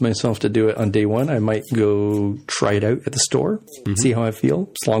inconvenience myself to do it on day one. I might go try it out at the store, see how I feel.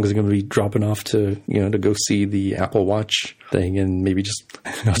 As long as I'm going to be dropping off to go see the Apple Watch thing and maybe just,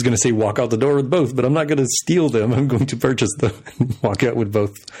 I was going to say walk out the door with both, but I'm not going to steal them. I'm going to purchase them and walk out with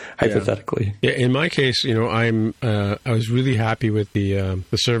both, hypothetically. Yeah, in my case, I was really happy with the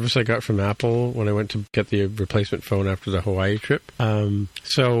service I got from Apple when I went to get the replacement phone after the Hawaii trip.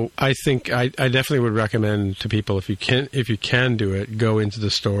 So I think I definitely would recommend to people, if you can do it, go into the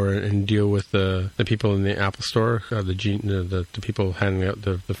store and deal with the people in the Apple store, the people handing out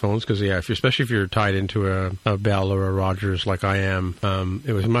the phones. Because especially if you're tied into a Bell or a Rogers like I am,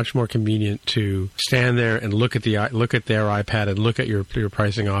 it was much more convenient to stand there and look at their iPad and look at your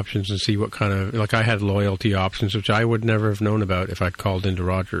pricing options and see what kind of, like I had loyalty options, which I would never have known about if I'd called into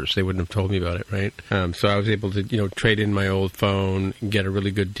Rogers. They wouldn't have told me about it, right? So I was able to trade in my old phone, get a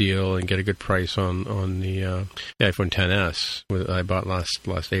really good deal, and get a good price on the iPhone XS I bought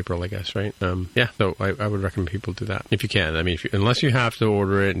last April, I guess, right? So I would recommend people do that if you can. I mean, unless you have to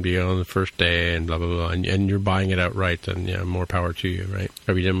order it and be on the first day and blah blah blah, and you're buying it outright, then more power to you, right?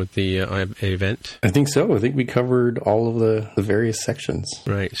 Are we done with the event? I think so. I think we covered all of the various sections.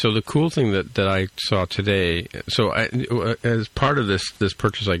 Right. So the cool thing that I saw today, as part of this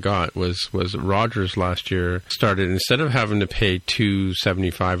purchase I got was Rogers last year started, instead of having to pay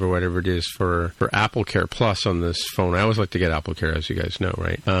 $275 or whatever it is for Apple Care Plus on this phone. I always like to get Apple Care, as you guys know,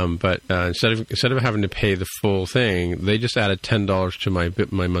 right? But instead of having to pay the full thing, they just added $10 to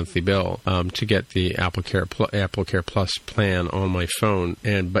my monthly bill to get the Apple Care Plus plan on my phone.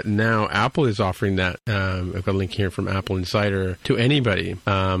 But now Apple is offering that. I've got a link here from Apple Insider to anybody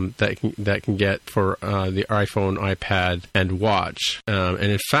that can get for the iPhone, iPad, and watch. And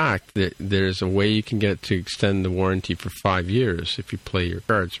in fact, there's a way you can get to extend the warranty for 5 years if you play your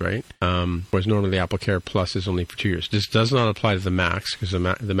cards right. Whereas normally the Apple Care Plus is only for 2 years. This does not apply to the Macs because the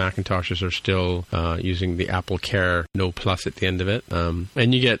Macintoshes are still using the Apple Care No Plus at the end of it.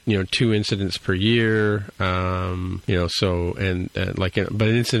 And you get 2 incidents per year. But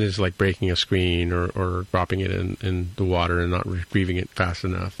an incident is like breaking a screen or dropping it in the water and not retrieving it fast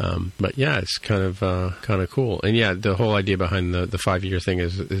enough. But yeah, it's kind of cool. And yeah, the whole idea behind the 5-year thing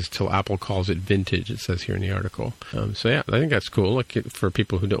is till Apple calls it vintage. It says here in the article. So yeah, I think that's cool. Like for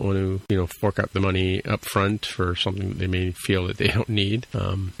people who don't want to fork out the money up front for something that they may feel that they don't need.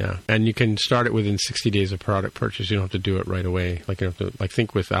 And you can start it within 60 days of product purchase. You don't have to do it right away. Like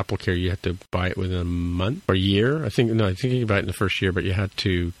think with Apple Care, you have to buy it within a month or a year. I think think you could buy it in the first year, but you had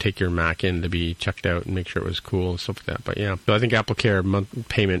to take your Mac in to be checked out and make sure it was cool and stuff like that. But yeah, so I think AppleCare month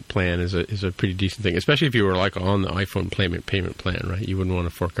payment plan is a pretty decent thing, especially if you were like on the iPhone payment plan, right? You wouldn't want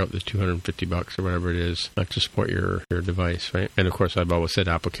to fork out the $250 or whatever it is to support your device, right? And of course, I've always said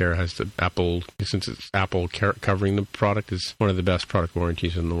AppleCare has since it's Apple covering the product, is one of the best product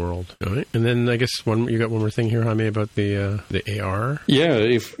warranties in the world. All right, and then I guess you got one more thing here, Jaime, about the AR. Yeah,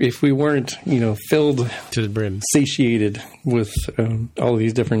 if we weren't filled to the brim, satiated with all of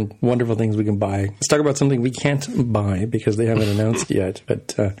these different wonderful things we can buy. Let's talk about something we can't buy because they haven't announced yet.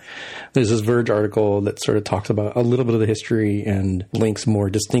 But there's this Verge article that sort of talks about a little bit of the history and links more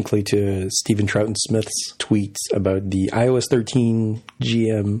distinctly to Stephen Troughton-Smith's tweets about the iOS 13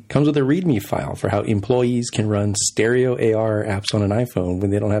 GM comes with a README file for how employees can run stereo AR apps on an iPhone when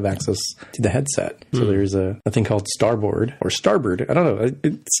they don't have access to the headset. So there's a thing called Starboard or Starboard. I don't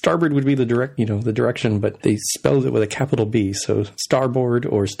know. Starboard would be the direction, but they spelled it with a capital B. So Starboard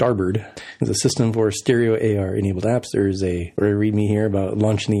or Starboard is a system for stereo AR enabled apps. There's a README here about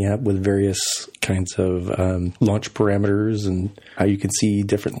launching the app with various kinds of launch parameters and how you can see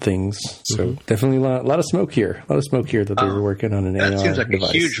different things. So definitely a lot of smoke here. A lot of smoke here that they were working on an AR device. That seems like a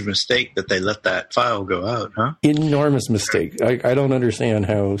huge mistake that they let that file go out, huh? Enormous mistake. I don't understand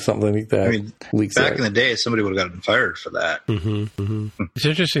how something like that leaks out. Back in the day, somebody would have gotten fired for that. It's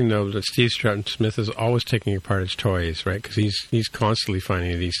interesting, though, that Steve Troughton-Smith is always taking apart his toys, right? Because he's constantly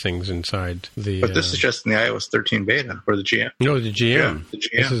finding these things inside the... But this is just in the iOS 13 beta, or the GM. No, the GM. Yeah, the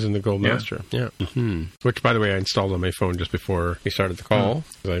GM. This is in the Gold Master. Yeah. Which, by the way, I installed on my phone just before we started the call.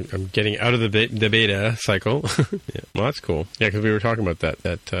 I'm getting out of the beta cycle. Yeah. Well, that's cool. Yeah, because we were talking about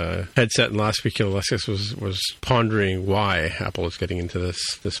that headset, and last week Alexis was pondering why Apple is getting into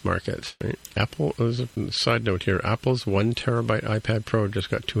this market. Right? Apple, there's a side note here, Apple's 1 terabyte iPad Pro just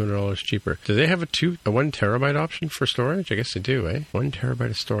got $200 cheaper. Do they have a 1 terabyte option for storage? I guess they do, eh? 1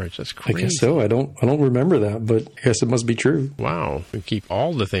 terabyte of storage. That's crazy. I guess so. I don't remember that, but I guess it must be true. Wow. You keep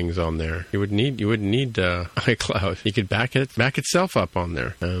all the things on there. You wouldn't need iCloud. You could back itself up on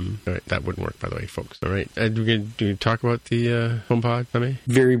there. All right, that wouldn't work, by the way, folks. All right. Do we talk about the HomePod, Jaime?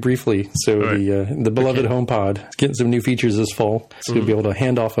 Very briefly. So the beloved HomePod is getting some new features this fall. So you'll be able to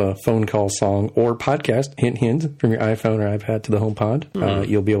hand off a phone call, song, or podcast, hint, hint, from your iPhone or iPad to the HomePod.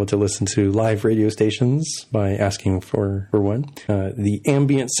 You'll be able to listen to live radio stations by asking for one. The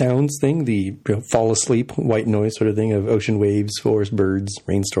ambient sounds thing, the fall asleep, white noise sort of thing of ocean waves, forest birds,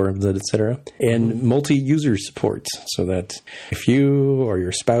 rainstorms, etc. And multi-user support, so that if you or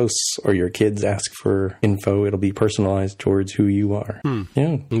your spouse or your kids ask for info, it'll be personalized towards who you are. Yeah.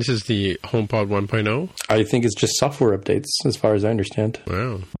 And this is the HomePod 1.0? I think it's just software updates, as far as I understand.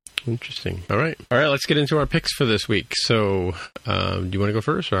 Wow. Interesting. All right. Let's get into our picks for this week. So, do you want to go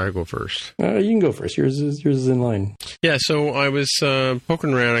first or I go first? You can go first. Yours is in line. Yeah, so I was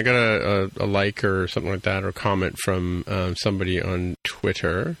poking around. I got a like or something like that or comment from somebody on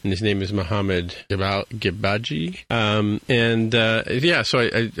Twitter, and his name is Mohammed Gibaji.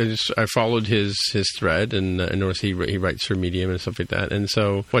 So I followed his thread, and I noticed he writes for Medium and stuff like that. And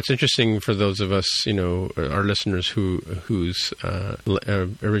so what's interesting for those of us, our listeners whose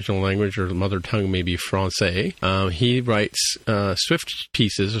original language or mother tongue may be Francais, he writes Swift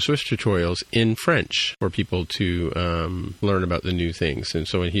pieces or Swift tutorials in French for people to learn about the new things. And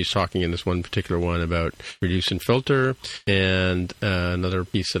so when he's talking in this one particular one about reduce and filter, and another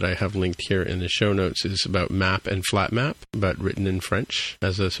piece that I have linked here in the show notes is about map and flat map, but written in French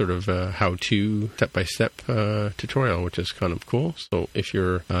as a sort of how-to step-by-step tutorial, which is kind of cool. So if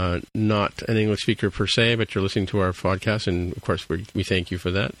you're not an English speaker per se, but you're listening to our podcast, and of course we thank you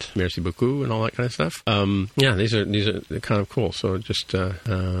for that. Merci beaucoup and all that kind of stuff. These are kind of cool. So just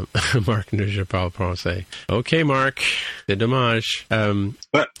Marc ne je parle français. Okay, Marc, c'est dommage.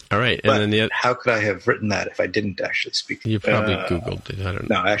 All right, and then how could I have written that if I didn't actually speak? You probably Googled it. I don't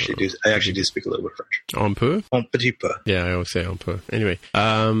know. No, I actually do speak a little bit of French. Un peu? Un petit peu. Yeah, I always say un peu. Anyway,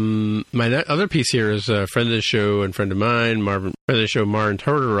 my other piece here is a friend of the show and friend of mine, friend of the show, Marin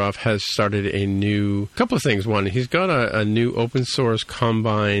Todorov, has started a couple of things. One, he's got a new open source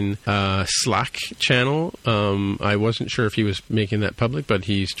Combine Slack channel. I wasn't sure if he was making that public, but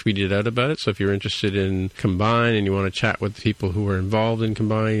he's tweeted out about it. So if you're interested in Combine and you want to chat with the people who are involved in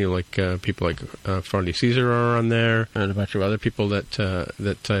Combine, people like Frandy Caesar are on there, and a bunch of other people that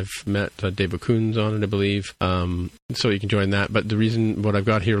I've met. Dave Kuhn's on it, I believe. so you can join that. But the reason what I've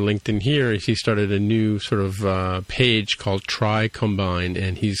got here linked in here is he started a new sort of page called Try Combine,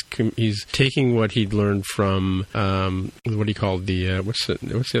 and he's taking what he'd learned from what do you call the what's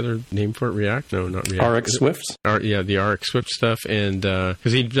the other name for it? React? No, not React. RX Swift. The RX Swift stuff, and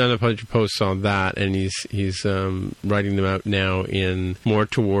because he'd done a bunch of posts on that, and he's writing them out now in more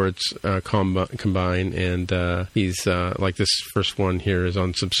towards Combine, and he's like this first one here is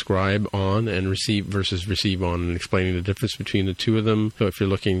on subscribe on and receive versus receive on, and explaining the difference between the two of them. So if you're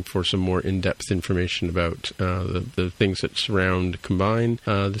looking for some more in-depth information about the things that surround Combine,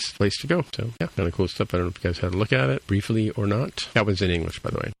 this is the place to go. So yeah, kind of cool stuff. I don't know if you guys had a look at it briefly or not. That one's in English, by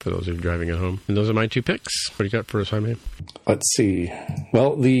the way, for those who are driving at home. And those are my two picks. What do you got for us, Jaime? Let's see.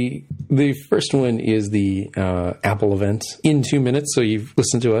 Well, the first one is the Apple event in 2 minutes. So you've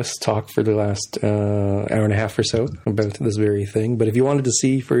listened to us talk for the last hour and a half or so about this very thing. But if you wanted to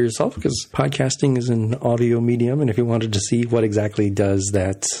see for yourself, because podcasting is an audio medium, and if you wanted to see what exactly does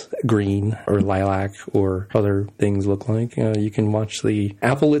that green or lilac or other things look like, you can watch the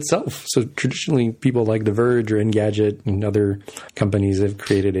Apple itself. So traditionally, people like The Verge or Engadget and other companies have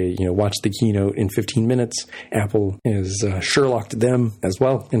created watch the keynote in 15 minutes. Apple has Sherlocked them as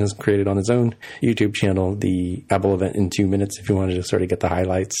well and has created on its own YouTube channel the Apple event in 2 minutes if you wanted to sort of get the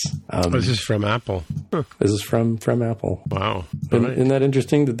highlights. This is from Apple. Huh. This is from Apple. Wow. Isn't that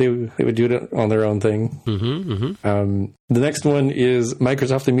interesting that they would do it on their own thing? The next one is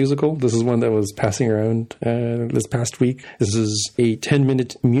Microsoft the Musical. This is one that was passing around this past week. This is a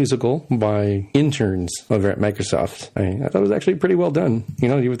 10-minute musical by interns over at Microsoft. I thought it was actually pretty well done.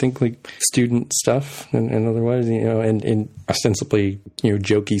 You would think like student stuff and otherwise, and ostensibly,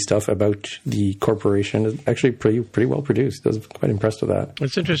 jokey stuff about the corporation is actually pretty well produced. I was quite impressed with that.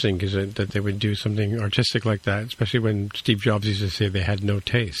 It's interesting because that they would do something artistic like that, especially when Steve Jobs used to say they had no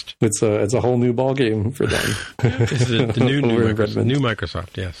taste. It's a whole new ball game for them. This is the new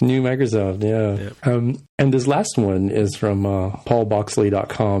Microsoft, yes. New Microsoft, yeah. And this last one is from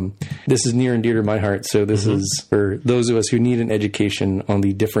paulboxley.com. This is near and dear to my heart. So this is for those of us who need an education on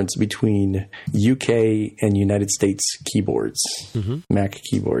the difference between UK and United States keyboards, Mac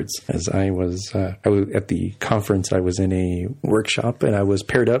keyboards. As I was at the conference, I was in a workshop and I was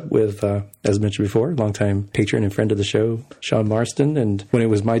paired up with, as mentioned before, longtime patron and friend of the show, Sean Marston. And when it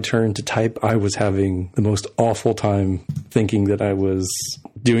was my turn to type, I was having the most awful time thinking that I was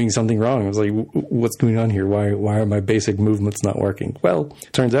doing something wrong. I was like, what's going on here? Why are my basic movements not working? Well,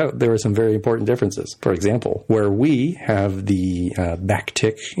 turns out there were some very important differences. For example, where we have the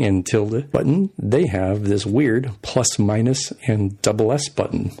backtick and tilde button, they have this weird plus, minus, and double S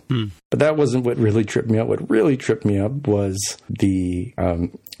button. But that wasn't what really tripped me up. What really tripped me up was the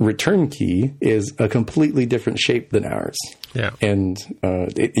return key is a completely different shape than ours. Yeah. And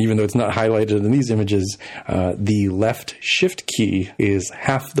even though it's not highlighted in these images, the left shift key is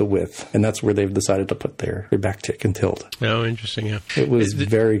half the width, and that's where they've decided to put their backtick and tilde. Oh, interesting, yeah. It was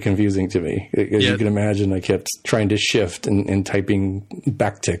very confusing to me. As you can imagine, I kept trying to shift and typing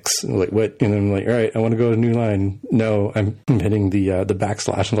backticks. Like, what? And I'm like, all right, I want to go to a new line. No, I'm hitting the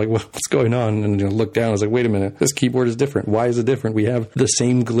backslash. I'm like, what's going on? And I look down. I was like, wait a minute. This keyboard is different. Why is it different? We have the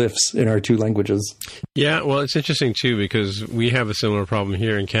same glyphs in our two languages. Yeah, well, it's interesting, too, because we have a similar problem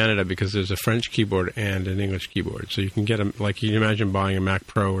here in Canada because there's a French keyboard and an English keyboard. So you can get you can imagine buying a Mac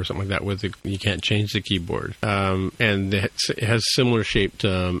Pro or something like that you can't change the keyboard. And it has similar shaped,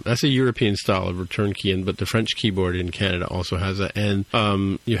 that's a European style of return key, but the French keyboard in Canada also has that. And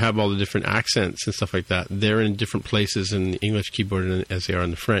you have all the different accents and stuff like that. They're in different places in the English keyboard as they are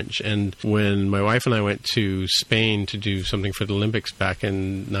in the French. And when my wife and I went to Spain to do something for the Olympics back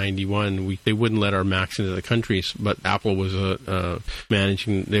in 91, they wouldn't let our Macs into the countries, but Apple was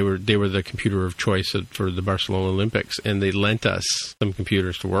managing. They were the computer of choice for the Barcelona Olympics, and they lent us some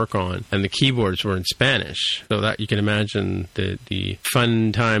computers to work on, and the keyboards were in Spanish. So that you can imagine the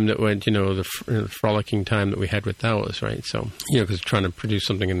fun time that went, the frolicking time that we had with those, right? So because trying to produce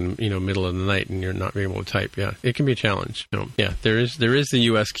something in middle of the night and you're not being able to type, it can be a challenge. Yeah, there is the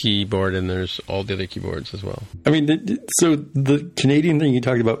US keyboard and there's all the other keyboards as well. I mean, so the Canadian thing you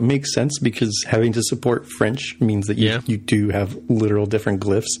talked about makes sense because having to support French means that you do have literal different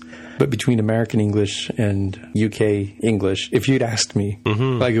glyphs. But between American English and UK English, if you'd asked me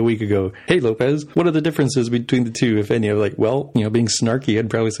like a week ago, hey, Lopez, what are the differences between the two, if any? I was like, well, being snarky, I'd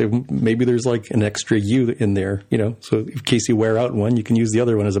probably say maybe there's like an extra U in there, so in case you wear out one, you can use the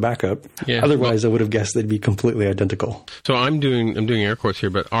other one as a backup. Yeah, otherwise, I would have guessed they'd be completely identical. So I'm doing air quotes here,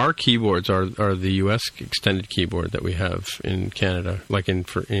 but our keyboards are the US extended keyboard that we have in Canada, like in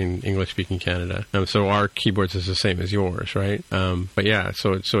English-speaking Canada. So our keyboards is the same as yours, right? But yeah,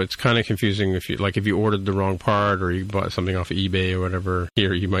 so it's kind kind of confusing if you ordered the wrong part or you bought something off of eBay or whatever.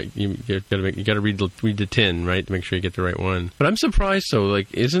 Here, you got to read the tin, right, to make sure you get the right one. But I'm surprised though. Like,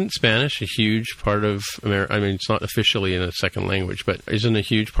 isn't Spanish a huge part of America? I mean, it's not officially in a second language, but isn't a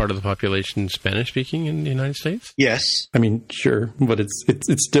huge part of the population Spanish speaking in the United States? Yes. I mean, sure, but it's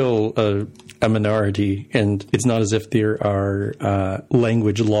still a minority, and it's not as if there are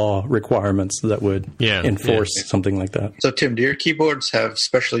language law requirements that would enforce something like that. So, Tim, do your keyboards have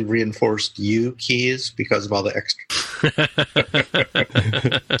specially reinforced U keys because of all the extra?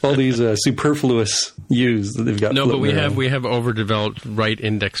 All these superfluous U's that they've got. No, but we have overdeveloped right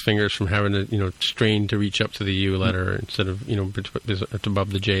index fingers from having to strain to reach up to the U letter instead of it's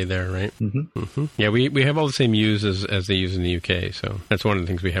above the J there, right? Mm-hmm. Mm-hmm. Yeah, we have all the same U's as they use in the UK, so that's one of the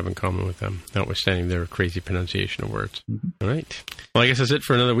things we have in common with them, notwithstanding their crazy pronunciation of words. Mm-hmm. All right. Well, I guess that's it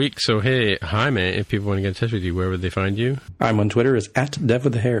for another week. So, hey, hi, man. If people want to get in touch with you, where would they find you? I'm on Twitter as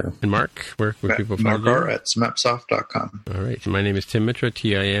 @DevWithTheHair. And Mark, where would people find Mark you? at smapsoft.com. All right. My name is Tim Mitra,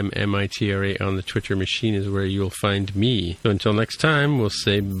 TIMMITRA. On the Twitter machine is where you'll find me. So until next time, we'll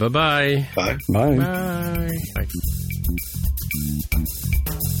say bye-bye. Bye. Bye. Bye. Bye.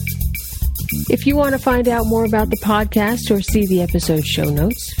 If you want to find out more about the podcast or see the episode show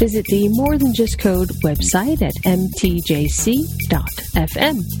notes, visit the More Than Just Code website at mtjc.fm.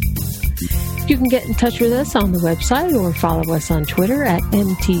 You can get in touch with us on the website or follow us on Twitter at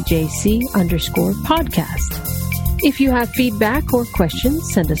mtjc_podcast. If you have feedback or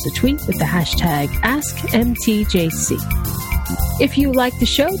questions, send us a tweet with the hashtag AskMTJC. If you like the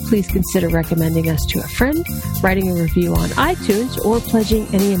show, please consider recommending us to a friend, writing a review on iTunes, or pledging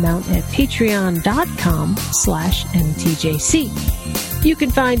any amount at patreon.com/mtjc. You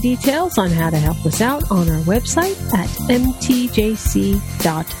can find details on how to help us out on our website at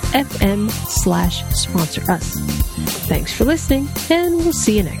mtjc.fm/sponsor us. Thanks for listening, and we'll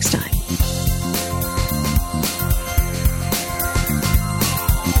see you next time.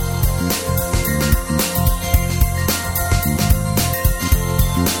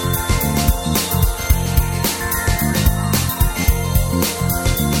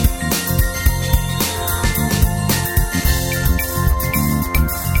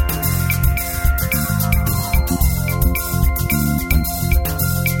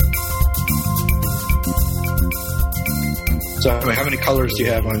 So how many colors do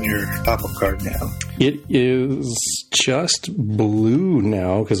you have on your Apple Card now? It is just blue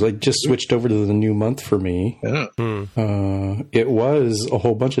now because I just switched over to the new month for me. Yeah. It was a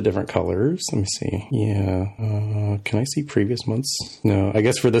whole bunch of different colors. Let me see. Yeah. Can I see previous months? No. I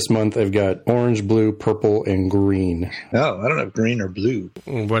guess for this month I've got orange, blue, purple, and green. No, I don't have green or blue.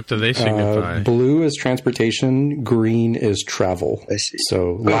 What do they signify? Blue is transportation. Green is travel. I see.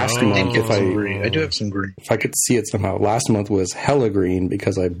 So last month, I do have some green. If I could see it somehow, last month was hella green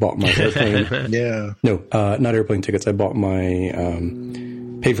because I bought my airplane. Yeah. No, not airplane tickets. I bought my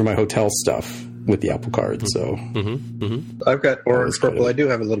paid for my hotel stuff with the Apple Card. So I've got orange, purple. I do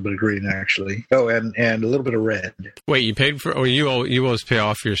have a little bit of green actually. Oh, and a little bit of red. Wait, you paid for? Or you always pay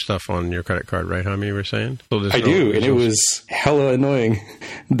off your stuff on your credit card, right? How many you were saying? So I do, and it was hella annoying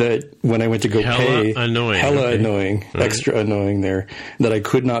that when I went to go pay, extra annoying there, that I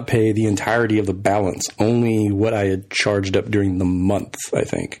could not pay the entirety of the balance, only what I had charged up during the month, I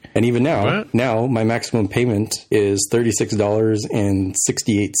think. And even now my maximum payment is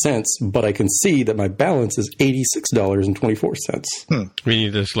 $36.68, but I can see that my balance is $86.24. We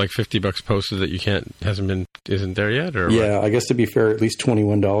need this like $50 posted that isn't there yet, or yeah, what? I guess to be fair, at least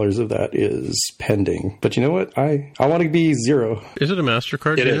 $21 of that is pending. But you know what? I want to be zero. Is it a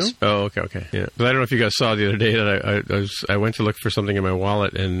MasterCard? It is. Oh, okay, yeah. But I don't know if you guys saw the other day that I went to look for something in my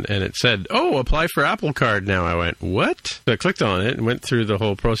wallet and it said, "Oh, apply for Apple Card now." I went, "What?" So I clicked on it and went through the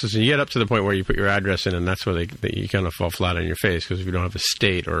whole process, and you get up to the point where you put your address in, and that's where you kind of fall flat on your face because if you don't have a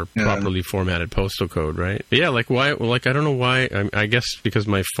state or properly formatted postal code, right? But yeah, like why? Like I don't know why. I guess because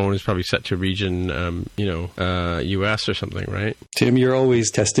my phone is probably set to region, U.S. or something, right? Tim, you're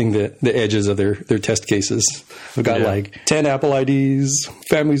always testing the edges of their test cases. I've got like 10 Apple IDs,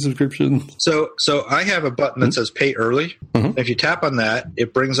 family subscription. So I have a button that says Pay Early. Mm-hmm. If you tap on that,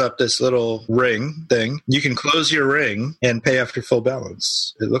 it brings up this little ring thing. You can close your ring and pay after full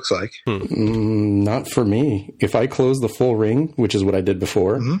balance. It looks like. Not for me. If I close the full ring, which is what I did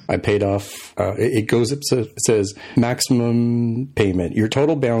before, I paid off it goes up, so it says maximum payment. Your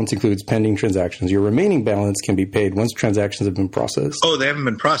total balance includes pending transactions. Your remaining balance can be paid once transactions have been processed. Oh, they haven't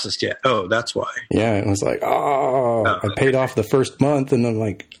been processed yet. Oh, that's why. Yeah, it was like, I paid off the first month, and I'm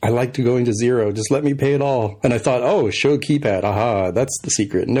like, I like to go into zero. Just let me pay it all. And I thought, show keypad. Aha, that's the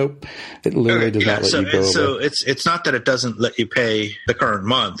secret. Nope, it literally does not let you go. So it's not that it doesn't let you pay the current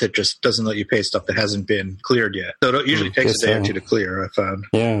month. It just doesn't let you pay stuff that hasn't been cleared yet. So it usually takes a day or two to clear, I found.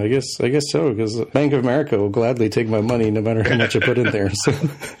 Yeah, I guess so, because Bank of America will gladly take my money no matter how much I put in there. So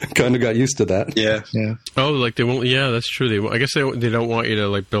kind of got used to that. Yeah. Oh, like they won't. Yeah, that's true. I guess they don't want you to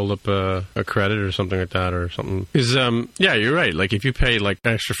like build up a credit or something like that or something. Because yeah, you're right. Like if you pay like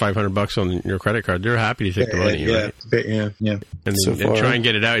extra $500 on your credit card, they're happy to take the money. Right? Yeah. And try and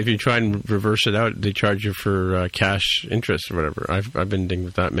get it out. If you try and reverse it out, they charge you for cash interest or whatever. I've been dinged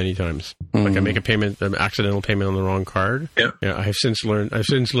with that many times. Like I make a payment, an accidental payment on the wrong card. Yeah. I've since learned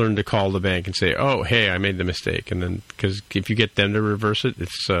to call the bank and say, "Oh, hey, I made the mistake," and then because if you get them to reverse it,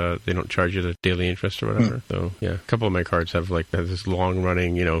 it's they don't charge you the daily interest or whatever. So yeah, a couple of my cards have this long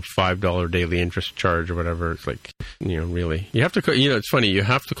running, $5 daily interest charge or whatever. It's like, really, you have to. It's funny. You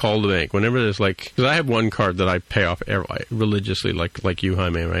have to call the bank whenever there's because I have one card that I pay off religiously, like you,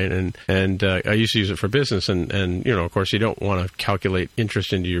 Jaime, right? And I used to use it for business, and of course, you don't want to calculate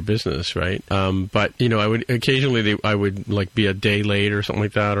interest into your business, right? But I would occasionally I would like be a day late or something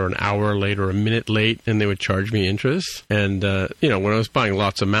like that, or an hour late or a minute late, and they would charge me interest. And when I was buying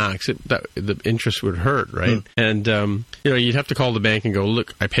lots of Macs, the interest would hurt, right? And you'd have to call the bank and go,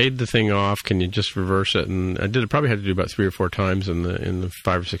 look, I paid the thing off. Can you just reverse it? And I probably had to do about 3 or 4 times in the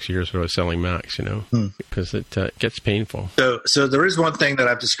 5 or 6 years that I was selling Macs, because it gets painful. So there is one thing that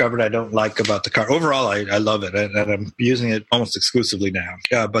I've discovered I don't like about the car. Overall, I love it, and I'm using it almost exclusively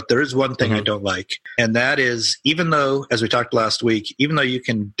now. But there is one thing I don't like, and that is, even though, as we talked last week, even though you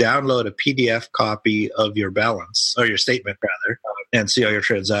can download a PDF copy of your balance, or your statement rather, and see all your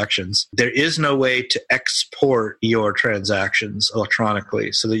transactions, there is no way to export your transactions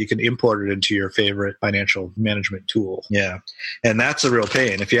electronically so that you can import it into your favorite financial management tool. Yeah. And that's a real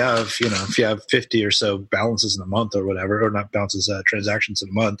pain. If you have 50 or so balances in a month or whatever, or not balances, transactions in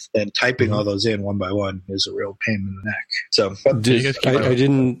a month, then typing all those in one by one is a real pain in the neck. So I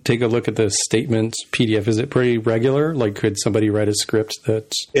didn't take a look at the statement PDF. Is it pretty regular? Like, could somebody write a script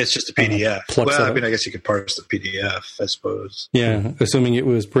that it's just a PDF? I guess you could parse the PDF, I suppose. Yeah, assuming it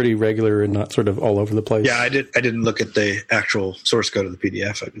was pretty regular and not sort of all over the place. Yeah, I didn't look at the actual source code of the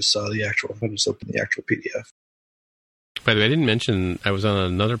PDF. I just saw the actual. I just opened the actual PDF. By the way, I didn't mention I was on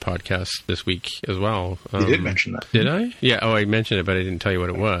another podcast this week as well. You did mention that. Did I? Yeah. Oh, I mentioned it, but I didn't tell you what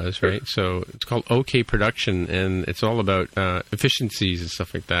it was, right? So it's called OK Production, and it's all about efficiencies and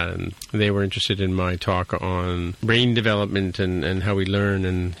stuff like that. And they were interested in my talk on brain development and how we learn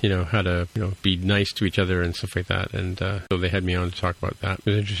and, how to, be nice to each other and stuff like that. And so they had me on to talk about that.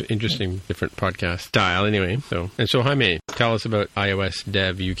 It was interesting, different podcast style anyway. So Jaime, tell us about iOS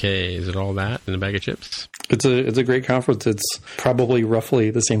Dev UK. Is it all that in a bag of chips? It's a great conference. It's probably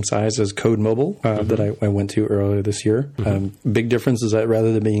roughly the same size as Code Mobile that I went to earlier this year. Big difference is that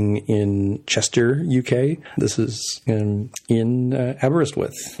rather than being in Chester, UK, this is in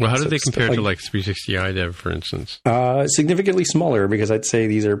Aberystwyth. Well, how do they compare to like 360 iDev, for instance? Significantly smaller, because I'd say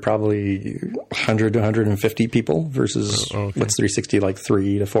these are probably 100 to 150 people versus what's 360, like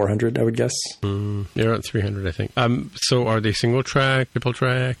 300 to 400, I would guess. They're at 300, I think. So are they single track, triple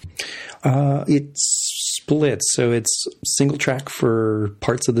track? It's split, so it's single track for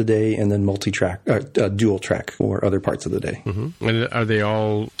parts of the day and then multi-track, dual track for other parts of the day. And are they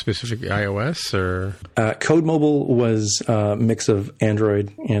all specifically iOS or? Code Mobile was a mix of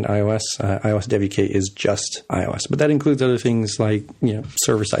Android and iOS. iOS Dev UK is just iOS, but that includes other things like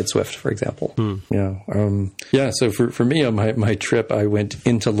server-side Swift, for example. So for me on my trip, I went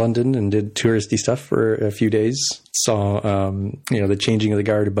into London and did touristy stuff for a few days. Saw the changing of the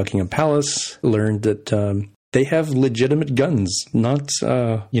guard at Buckingham Palace. Learned that they have legitimate guns, not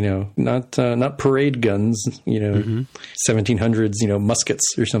parade guns, 1700s, muskets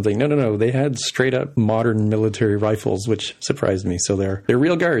or something. No. They had straight up modern military rifles, which surprised me. So they're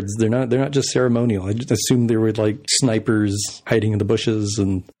real guards. They're not just ceremonial. I just assumed they were like snipers hiding in the bushes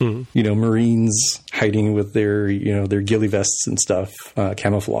and, Marines hiding with their ghillie vests and stuff,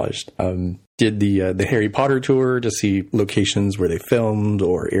 camouflaged. Did the Harry Potter tour to see locations where they filmed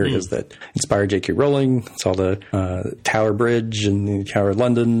or areas that inspired J.K. Rowling. Saw the Tower Bridge and the Tower of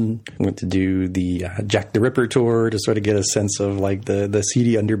London. Went to do the Jack the Ripper tour to sort of get a sense of like the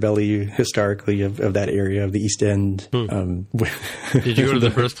seedy underbelly historically of that area of the East End. Did you go to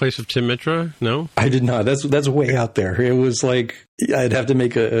the birthplace of Tim Mitra? No, I did not. That's way out there. It was like I'd have to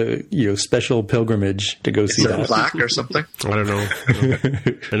make a special pilgrimage to go see Is there a that. plaque or something? I don't know.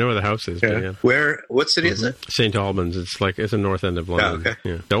 I know where the house is. But What city is it? St. Albans. It's the north end of London. Oh, okay.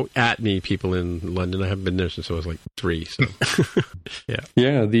 Yeah. Don't at me, people in London. I haven't been there since I was like 3. So yeah.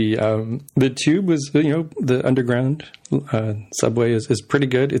 Yeah, the tube was, the underground subway is pretty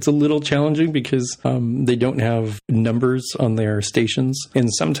good. It's a little challenging because they don't have numbers on their stations. And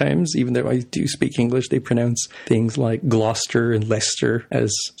sometimes, even though I do speak English, they pronounce things like Gloucester and Leicester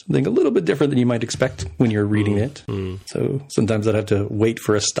as something a little bit different than you might expect when you're reading it. So sometimes I'd have to wait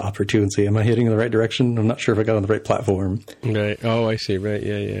for a stop or two and say, am I heading in the right direction? I'm not sure if I got on the right platform. Right. Oh, I see. Right.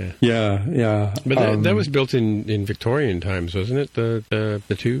 Yeah. Yeah. But that was built in Victorian times, wasn't it?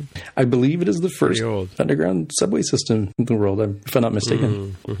 The tube? I believe it is the first underground subway system in the world, if I'm not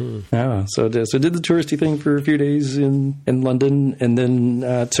mistaken. Yeah. So did the touristy thing for a few days in London, and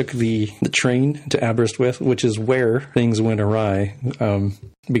then took the train to Aberystwyth, which is where things went awry.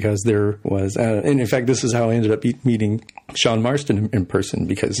 Because there was, and in fact, this is how I ended up meeting Sean Marston in person,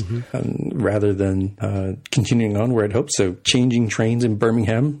 because rather than continuing on where I'd hoped, so changing trains in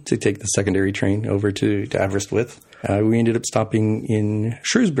Birmingham to take the secondary train over to Aberystwyth, we ended up stopping in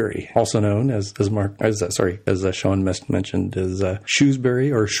Shrewsbury, also known as Sean mentioned as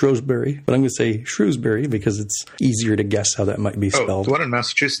Shrewsbury or Shrewsbury, but I'm going to say Shrewsbury because it's easier to guess how that might be spelled. The one in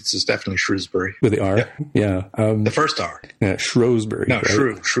Massachusetts is definitely Shrewsbury. With the R? Yeah. The first R. Yeah, Shrewsbury. No, right?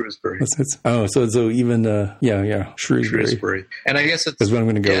 Shrewsbury. So even, Shrewsbury. And I guess it's... Is what I'm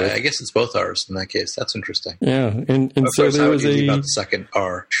going to go with. I guess it's both R's in that case. That's interesting. Yeah, and of so course, there was about the second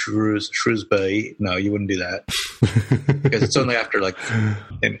R. Shrewsbury. No, you wouldn't do that. Because it's only after like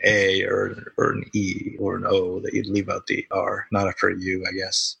an A or an E or an O that you'd leave out the R, not after a U, I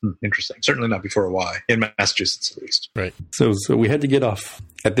guess. Interesting. Certainly not before a Y, in Massachusetts at least. Right. So we had to get off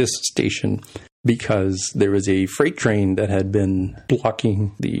at this station because there was a freight train that had been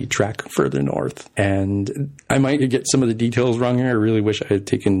blocking the track further north. And I might get some of the details wrong here. I really wish I had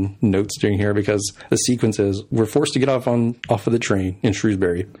taken notes during here, because the sequence is we're forced to get off of the train in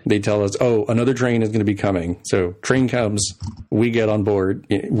Shrewsbury. They tell us, another train is going to be coming. So train comes, we get on board,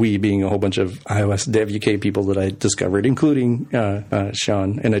 we being a whole bunch of iOS Dev UK people that I discovered, including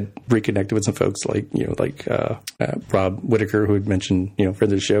Sean, and I reconnected with some folks like Rob Whitaker, who had mentioned, for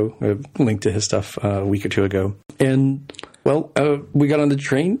the show, a link to his stuff a week or two ago. And we got on the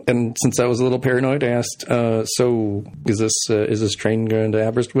train, and since I was a little paranoid, I asked, so is this train going to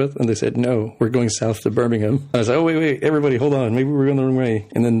Aberystwyth? And they said, no, we're going south to Birmingham. I was like, wait, everybody, hold on. Maybe we're going the wrong way.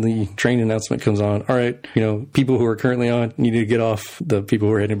 And then the train announcement comes on. All right, people who are currently on need to get off. The people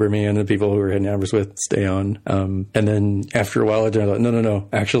who are heading to Birmingham and the people who are heading to Aberystwyth, stay on. And then after a while, I thought, no.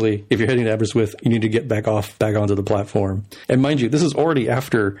 Actually, if you're heading to Aberystwyth, you need to get back onto the platform. And mind you, this is already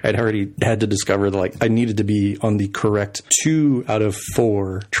after I'd already had to discover that I needed to be on the correct 2 out of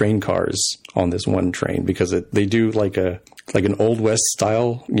 4 train cars on this one train, because they do like an Old West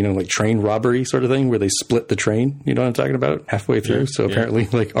style, train robbery sort of thing where they split the train. You know what I'm talking about? Halfway through. Yeah, so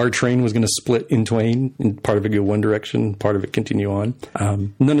apparently our train was going to split in twain, and part of it go one direction, part of it continue on.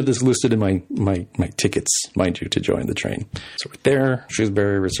 None of this listed in my tickets, mind you, to join the train. So we're there.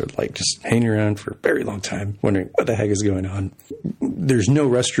 Shrewsbury, we're sort of just hanging around for a very long time, wondering what the heck is going on. There's no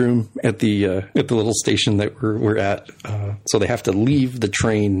restroom at the little station that we're at. So they have to leave the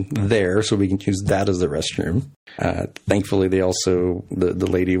train there so we can use that as the restroom. Thankfully, they also, the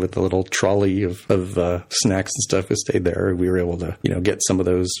lady with the little trolley of snacks and stuff who stayed there, we were able to, get some of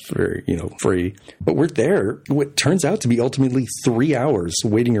those for, free. But we're there, what turns out to be ultimately 3 hours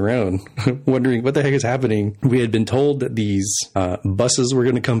waiting around, wondering what the heck is happening. We had been told that these buses were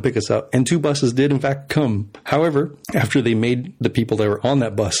going to come pick us up, and 2 buses did in fact come. However, after they made the people that were on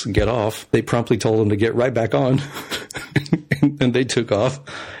that bus get off, they promptly told them to get right back on. And they took off.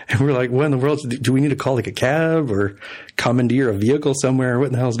 And we're like, what in the world? Do we need to call a cab or commandeer a vehicle somewhere? What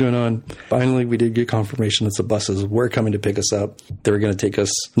in the hell is going on? Finally, we did get confirmation that the buses were coming to pick us up. They were going to take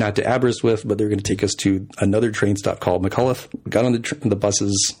us not to Aberystwyth, but they were going to take us to another train stop called McAuliffe. We got on the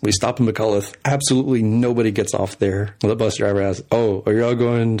buses. We stop in McAuliffe. Absolutely nobody gets off there. The bus driver asks, are you all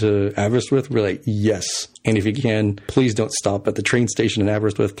going to Aberystwyth? We're like, yes. And if you can, please don't stop at the train station in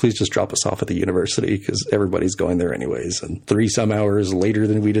Aberystwyth. Please just drop us off at the university, because everybody's going there anyways. And 3 some hours later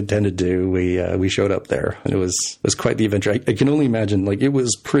than we'd intended to, we showed up there, and it was quite the adventure. I can only imagine, like, it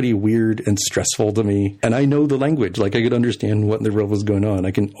was pretty weird and stressful to me, and I know the language, like I could understand what in the world was going on.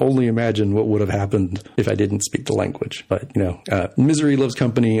 I can only imagine what would have happened if I didn't speak the language. But misery loves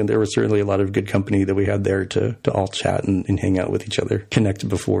company, and there was certainly a lot of good company that we had there to all chat and hang out with each other, connect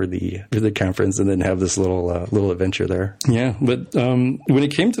before the conference, and then have this little adventure there. Yeah, but when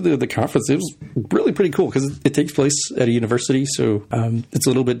it came to the conference, it was really pretty cool because it takes place at a university, so it's a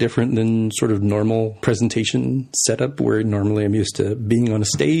little bit different than sort of normal presentation setup, where normally I'm used to being on a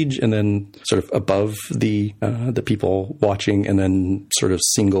stage and then sort of above the people watching, and then sort of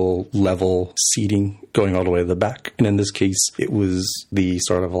single level seating going all the way to the back. And in this case, it was the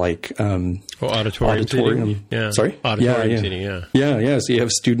sort of like auditorium seating. Yeah. Sorry? Auditorium seating, yeah. Yeah. So you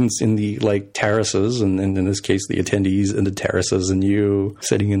have students in the like terraces, and in this case, the attendees in the terraces, and you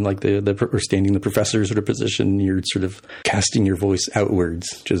sitting in like or standing the professor sort of position. You're sort of casting your voice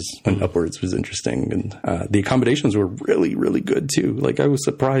outwards, and upwards was interesting. And the accommodations were really, really good too. Like I was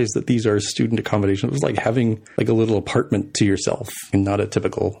surprised that these are student accommodations. It was like having like a little apartment to yourself and not a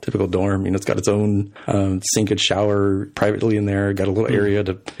typical dorm. It's got its own sink and shower privately in there. Got a little area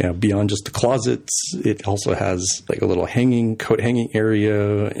to beyond just the closets. It also has like a little coat hanging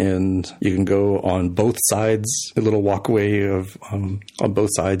area, and you can go on both sides, a little walkway of on both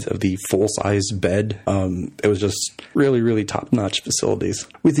sides of the full size bed. It was just really, really top notch facilities.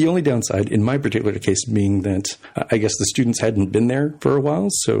 With the only downside in my particular case being that I guess the students hadn't been there for a while.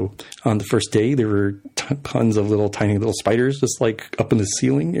 So on the first day, there were tons of tiny little spiders just like up in the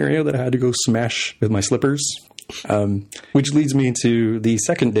ceiling area that I had to go smash with my slippers. Which leads me to the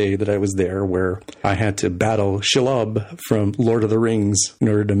second day that I was there, where I had to battle Shelob from Lord of the Rings in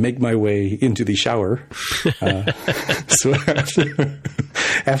order to make my way into the shower. So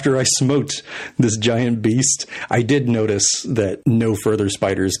after I smote this giant beast, I did notice that no further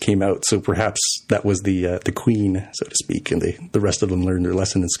spiders came out. So perhaps that was the queen, so to speak, and the rest of them learned their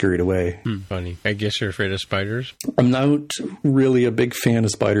lesson and scurried away. Funny. I guess you're afraid of spiders? I'm not really a big fan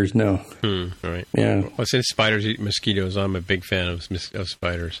of spiders, no. All right. Yeah. Well, since spiders eat mosquitoes, I'm a big fan of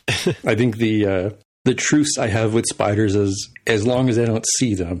spiders. I think the truce I have with spiders is as long as I don't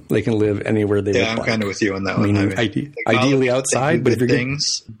see them, they can live anywhere they I'm kind of with you on that one. Ideally outside, but if you're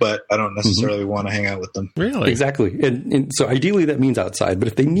but I don't necessarily want to hang out with them. Really? Exactly. And so ideally that means outside, but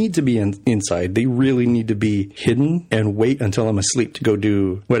if they need to be inside, they really need to be hidden and wait until I'm asleep to go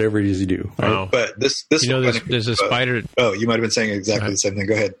do whatever it is you do. Right? Wow. But this there's a spider. Oh, you might have been saying exactly the same thing.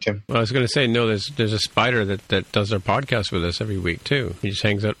 Go ahead, Tim. Well, I was going to say, no, there's a spider that does our podcast with us every week too. He just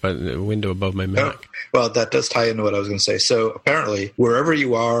hangs out by the window above my Mac. Oh. Well, that does tie into what I was going to say. So apparently, wherever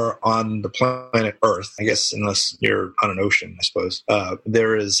you are on the planet Earth, I guess unless you're on an ocean, I suppose,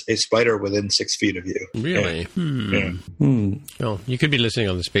 there is a spider within 6 feet of you. Really? Yeah. Well, you could be listening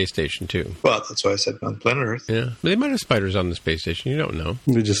on the space station, too. Well, that's why I said on planet Earth. Yeah. But they might have spiders on the space station. You don't know.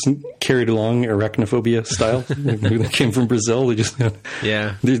 They just carried along arachnophobia style. They came from Brazil. They just...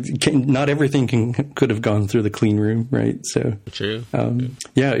 Yeah. Not everything could have gone through the clean room, right? So... True.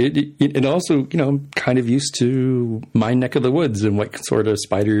 Yeah, it also, I'm kind of used to my neck of the woods and what sort of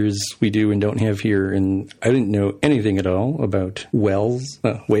spiders we do and don't have here. And I didn't know anything at all about whales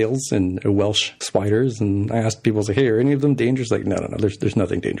and Welsh spiders. And I asked people, hey, are any of them dangerous? Like, no, there's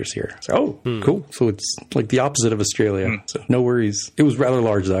nothing dangerous here. So, cool. So it's like the opposite of Australia. So no worries. It was rather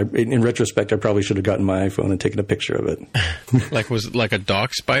large, though. In retrospect, I probably should have gotten my iPhone and taken a picture of it. Was it like a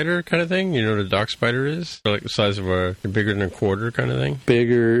dock spider kind of thing? You know what a dock spider is? Or like the size of bigger than a quarter kind of thing?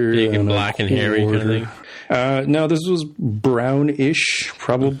 Bigger. Big and black and hairy kind of thing? No, this was brownish,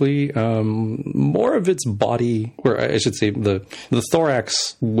 probably. More of its body, or I should say the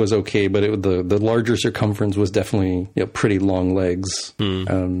thorax was okay, but the larger circumference was definitely pretty long legs.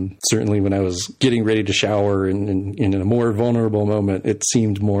 Certainly when I was getting ready to shower and in a more vulnerable moment, it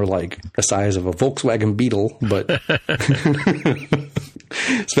seemed more like the size of a Volkswagen Beetle, but...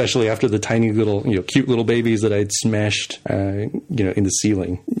 Especially after the tiny little, cute little babies that I'd smashed, in the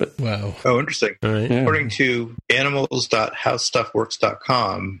ceiling. But, wow. Oh, interesting. Right. Yeah. According to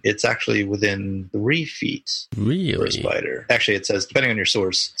animals.howstuffworks.com, it's actually within 3 feet really? For a spider. Actually, it says, depending on your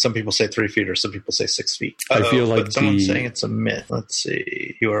source, some people say 3 feet or some people say 6 feet. I feel like but someone's saying it's a myth. Let's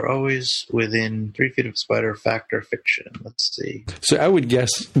see. You are always within 3 feet of spider, fact or fiction. Let's see. So I would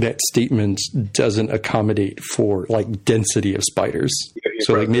guess that statement doesn't accommodate for density of spiders.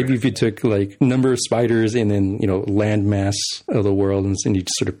 So maybe if you took number of spiders and then land mass of the world and you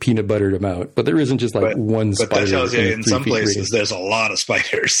just sort of peanut buttered them out, but there isn't just one spider. But that tells you in some places radius. there's a lot of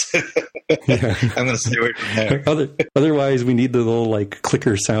spiders. Yeah. I'm going to stay away from there. Otherwise, we need the little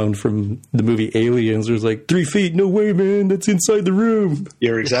clicker sound from the movie Aliens. There's 3 feet. No way, man. That's inside the room. You're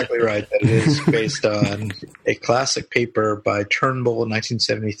You're exactly right that it is based on a classic paper by Turnbull in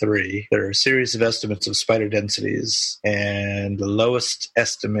 1973. There are a series of estimates of spider densities, and the lowest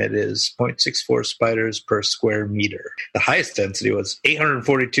estimate is 0.64 spiders per square meter. The highest density was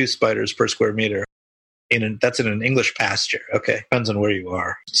 842 spiders per square meter. That's in an English pasture. Okay, depends on where you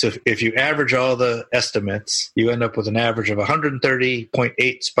are. So if you average all the estimates, you end up with an average of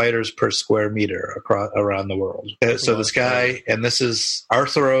 130.8 spiders per square meter around the world. So this guy, and this is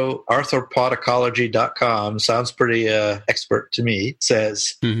arthropodicology.com, sounds pretty expert to me,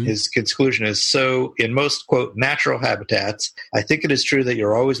 says his conclusion is, so in most, quote, natural habitats, I think it is true that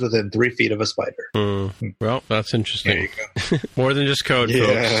you're always within 3 feet of a spider. Well, that's interesting. More than just code,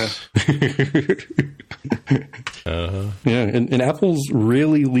 folks. Yeah, and Apple's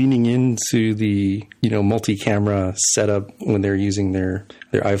really leaning into the multi-camera setup when they're using their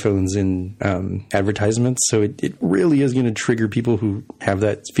iPhones in advertisements. So it really is going to trigger people who have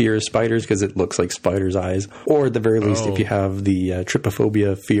that fear of spiders because it looks like spiders' eyes, or at the very least, if you have the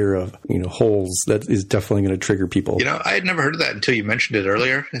trypophobia fear of holes, that is definitely going to trigger people. I had never heard of that until you mentioned it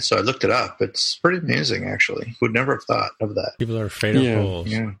earlier, and so I looked it up. It's pretty amazing, actually. Would never have thought of that. People are afraid of holes.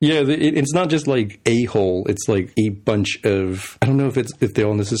 Yeah, it's not just like a hole. It's like a bunch of, I don't know if they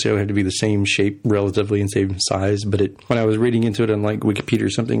all necessarily have to be the same shape relatively and same size, but when I was reading into it on like Wikipedia or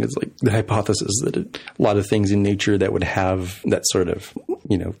something, it's like the hypothesis that a lot of things in nature that would have that sort of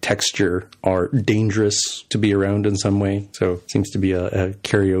texture are dangerous to be around in some way. So it seems to be a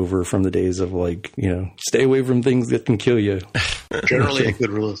carryover from the days of stay away from things that can kill you. Generally a good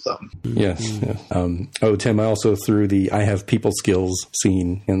rule of thumb. Yes. Tim, I also threw the I have people skills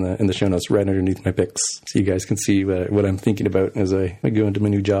scene in the show notes right underneath my pics, so you guys can see what I'm thinking about as I go into my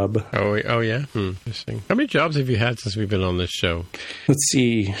new job. Oh yeah? Interesting. How many jobs have you had since we've been on this show? Let's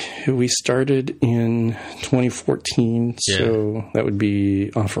see. We started in 2014, so that would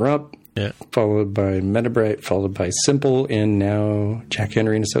be OfferUp. Yeah. Followed by Metabright, followed by Simple, and now Jack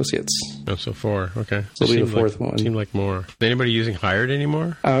Henry and Associates. Oh, so 4. Okay. So it'll be the fourth one. Seemed like more. Is anybody using Hired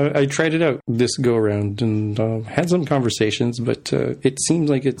anymore? I tried it out this go around and had some conversations, but it seems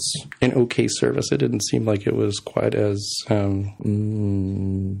like it's an okay service. It didn't seem like it was quite as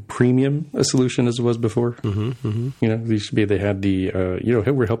premium a solution as it was before. They had the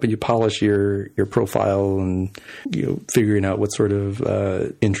hey, we're helping you polish your profile and figuring out what sort of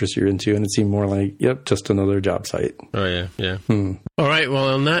interest you're into. And it seemed more like, just another job site. Oh, yeah. All right. Well,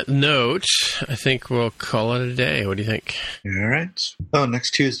 on that note, I think we'll call it a day. What do you think? All right. Oh,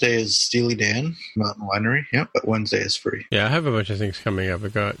 next Tuesday is Steely Dan, Mountain Winery. Yep, but Wednesday is free. Yeah, I have a bunch of things coming up. I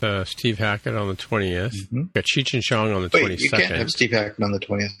got Steve Hackett on the 20th. Got Cheech and Chong on the 22nd. You can't have Steve Hackett on the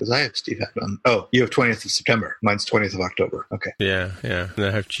 20th because I have Steve Hackett on. Oh, you have 20th of September. Mine's 20th of October. Okay. Yeah. And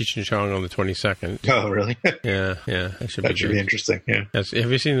I have Cheech and Chong on the 22nd. Oh, really? Yeah. That should be interesting. Yeah. Have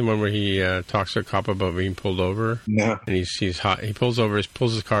you seen the one where he talks to a cop about being pulled over? No. And he's high. He pulls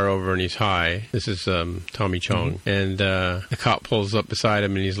his car over and he's high. This is Tommy Chong. And the cop pulls up beside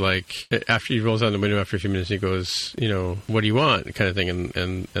him and he's like, after he rolls down the window after a few minutes, he goes, what do you want? Kind of thing.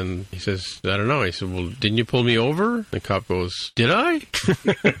 And he says, I don't know. He said, well, didn't you pull me over? The cop goes, did I?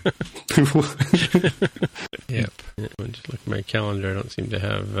 Yep. Just look at my calendar. I don't seem to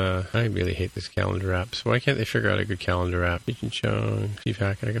have, I really hate this calendar app. So why can't they figure out a good calendar app? Cheech and Chong, Steve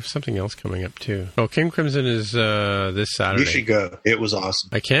Hackett. I got something else coming up too. Oh, King Crimson is this Saturday. You should go. It was awesome.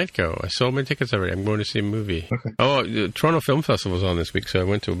 I can't go. I sold my tickets already. I'm going to see a movie. Okay. Oh, the Toronto Film Festival was on this week, so I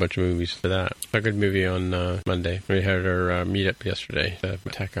went to a bunch of movies for that. A good movie on Monday. We had our meetup yesterday at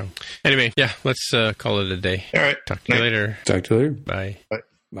Taco. Anyway, yeah, let's call it a day. All right. Talk to you later. Bye.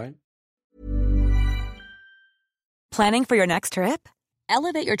 Bye. Planning for your next trip?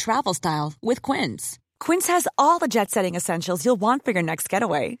 Elevate your travel style with Quince. Quince has all the jet-setting essentials you'll want for your next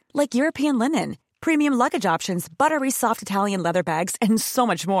getaway, like European linen, premium luggage options, buttery soft Italian leather bags, and so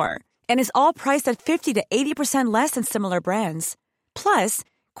much more. And is all priced at 50 to 80% less than similar brands. Plus,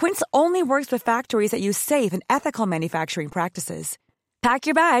 Quince only works with factories that use safe and ethical manufacturing practices. Pack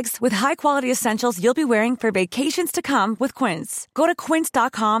your bags with high-quality essentials you'll be wearing for vacations to come with Quince. Go to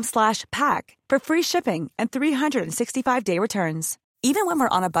quince.com/pack for free shipping and 365-day returns. Even when we're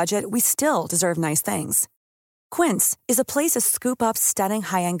on a budget, we still deserve nice things. Quince is a place to scoop up stunning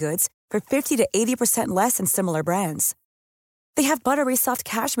high-end goods for 50 to 80% less than similar brands. They have buttery soft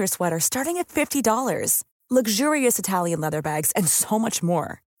cashmere sweaters starting at $50, luxurious Italian leather bags, and so much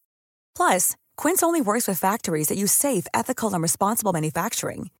more. Plus, Quince only works with factories that use safe, ethical, and responsible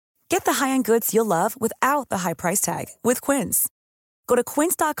manufacturing. Get the high-end goods you'll love without the high price tag with Quince. Go to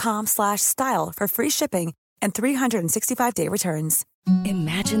quince.com/style for free shipping and 365-day returns.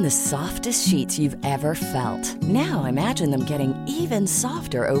 Imagine the softest sheets you've ever felt. Now imagine them getting even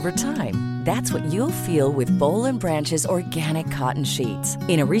softer over time. That's what you'll feel with Boll & Branch's organic cotton sheets.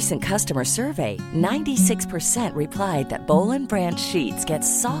 In a recent customer survey, 96% replied that Boll & Branch sheets get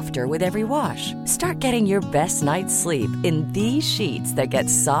softer with every wash. Start getting your best night's sleep in these sheets that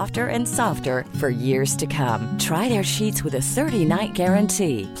get softer and softer for years to come. Try their sheets with a 30-night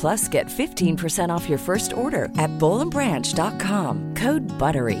guarantee. Plus, get 15% off your first order at bollandbranch.com. Code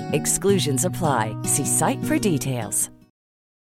BUTTERY. Exclusions apply. See site for details.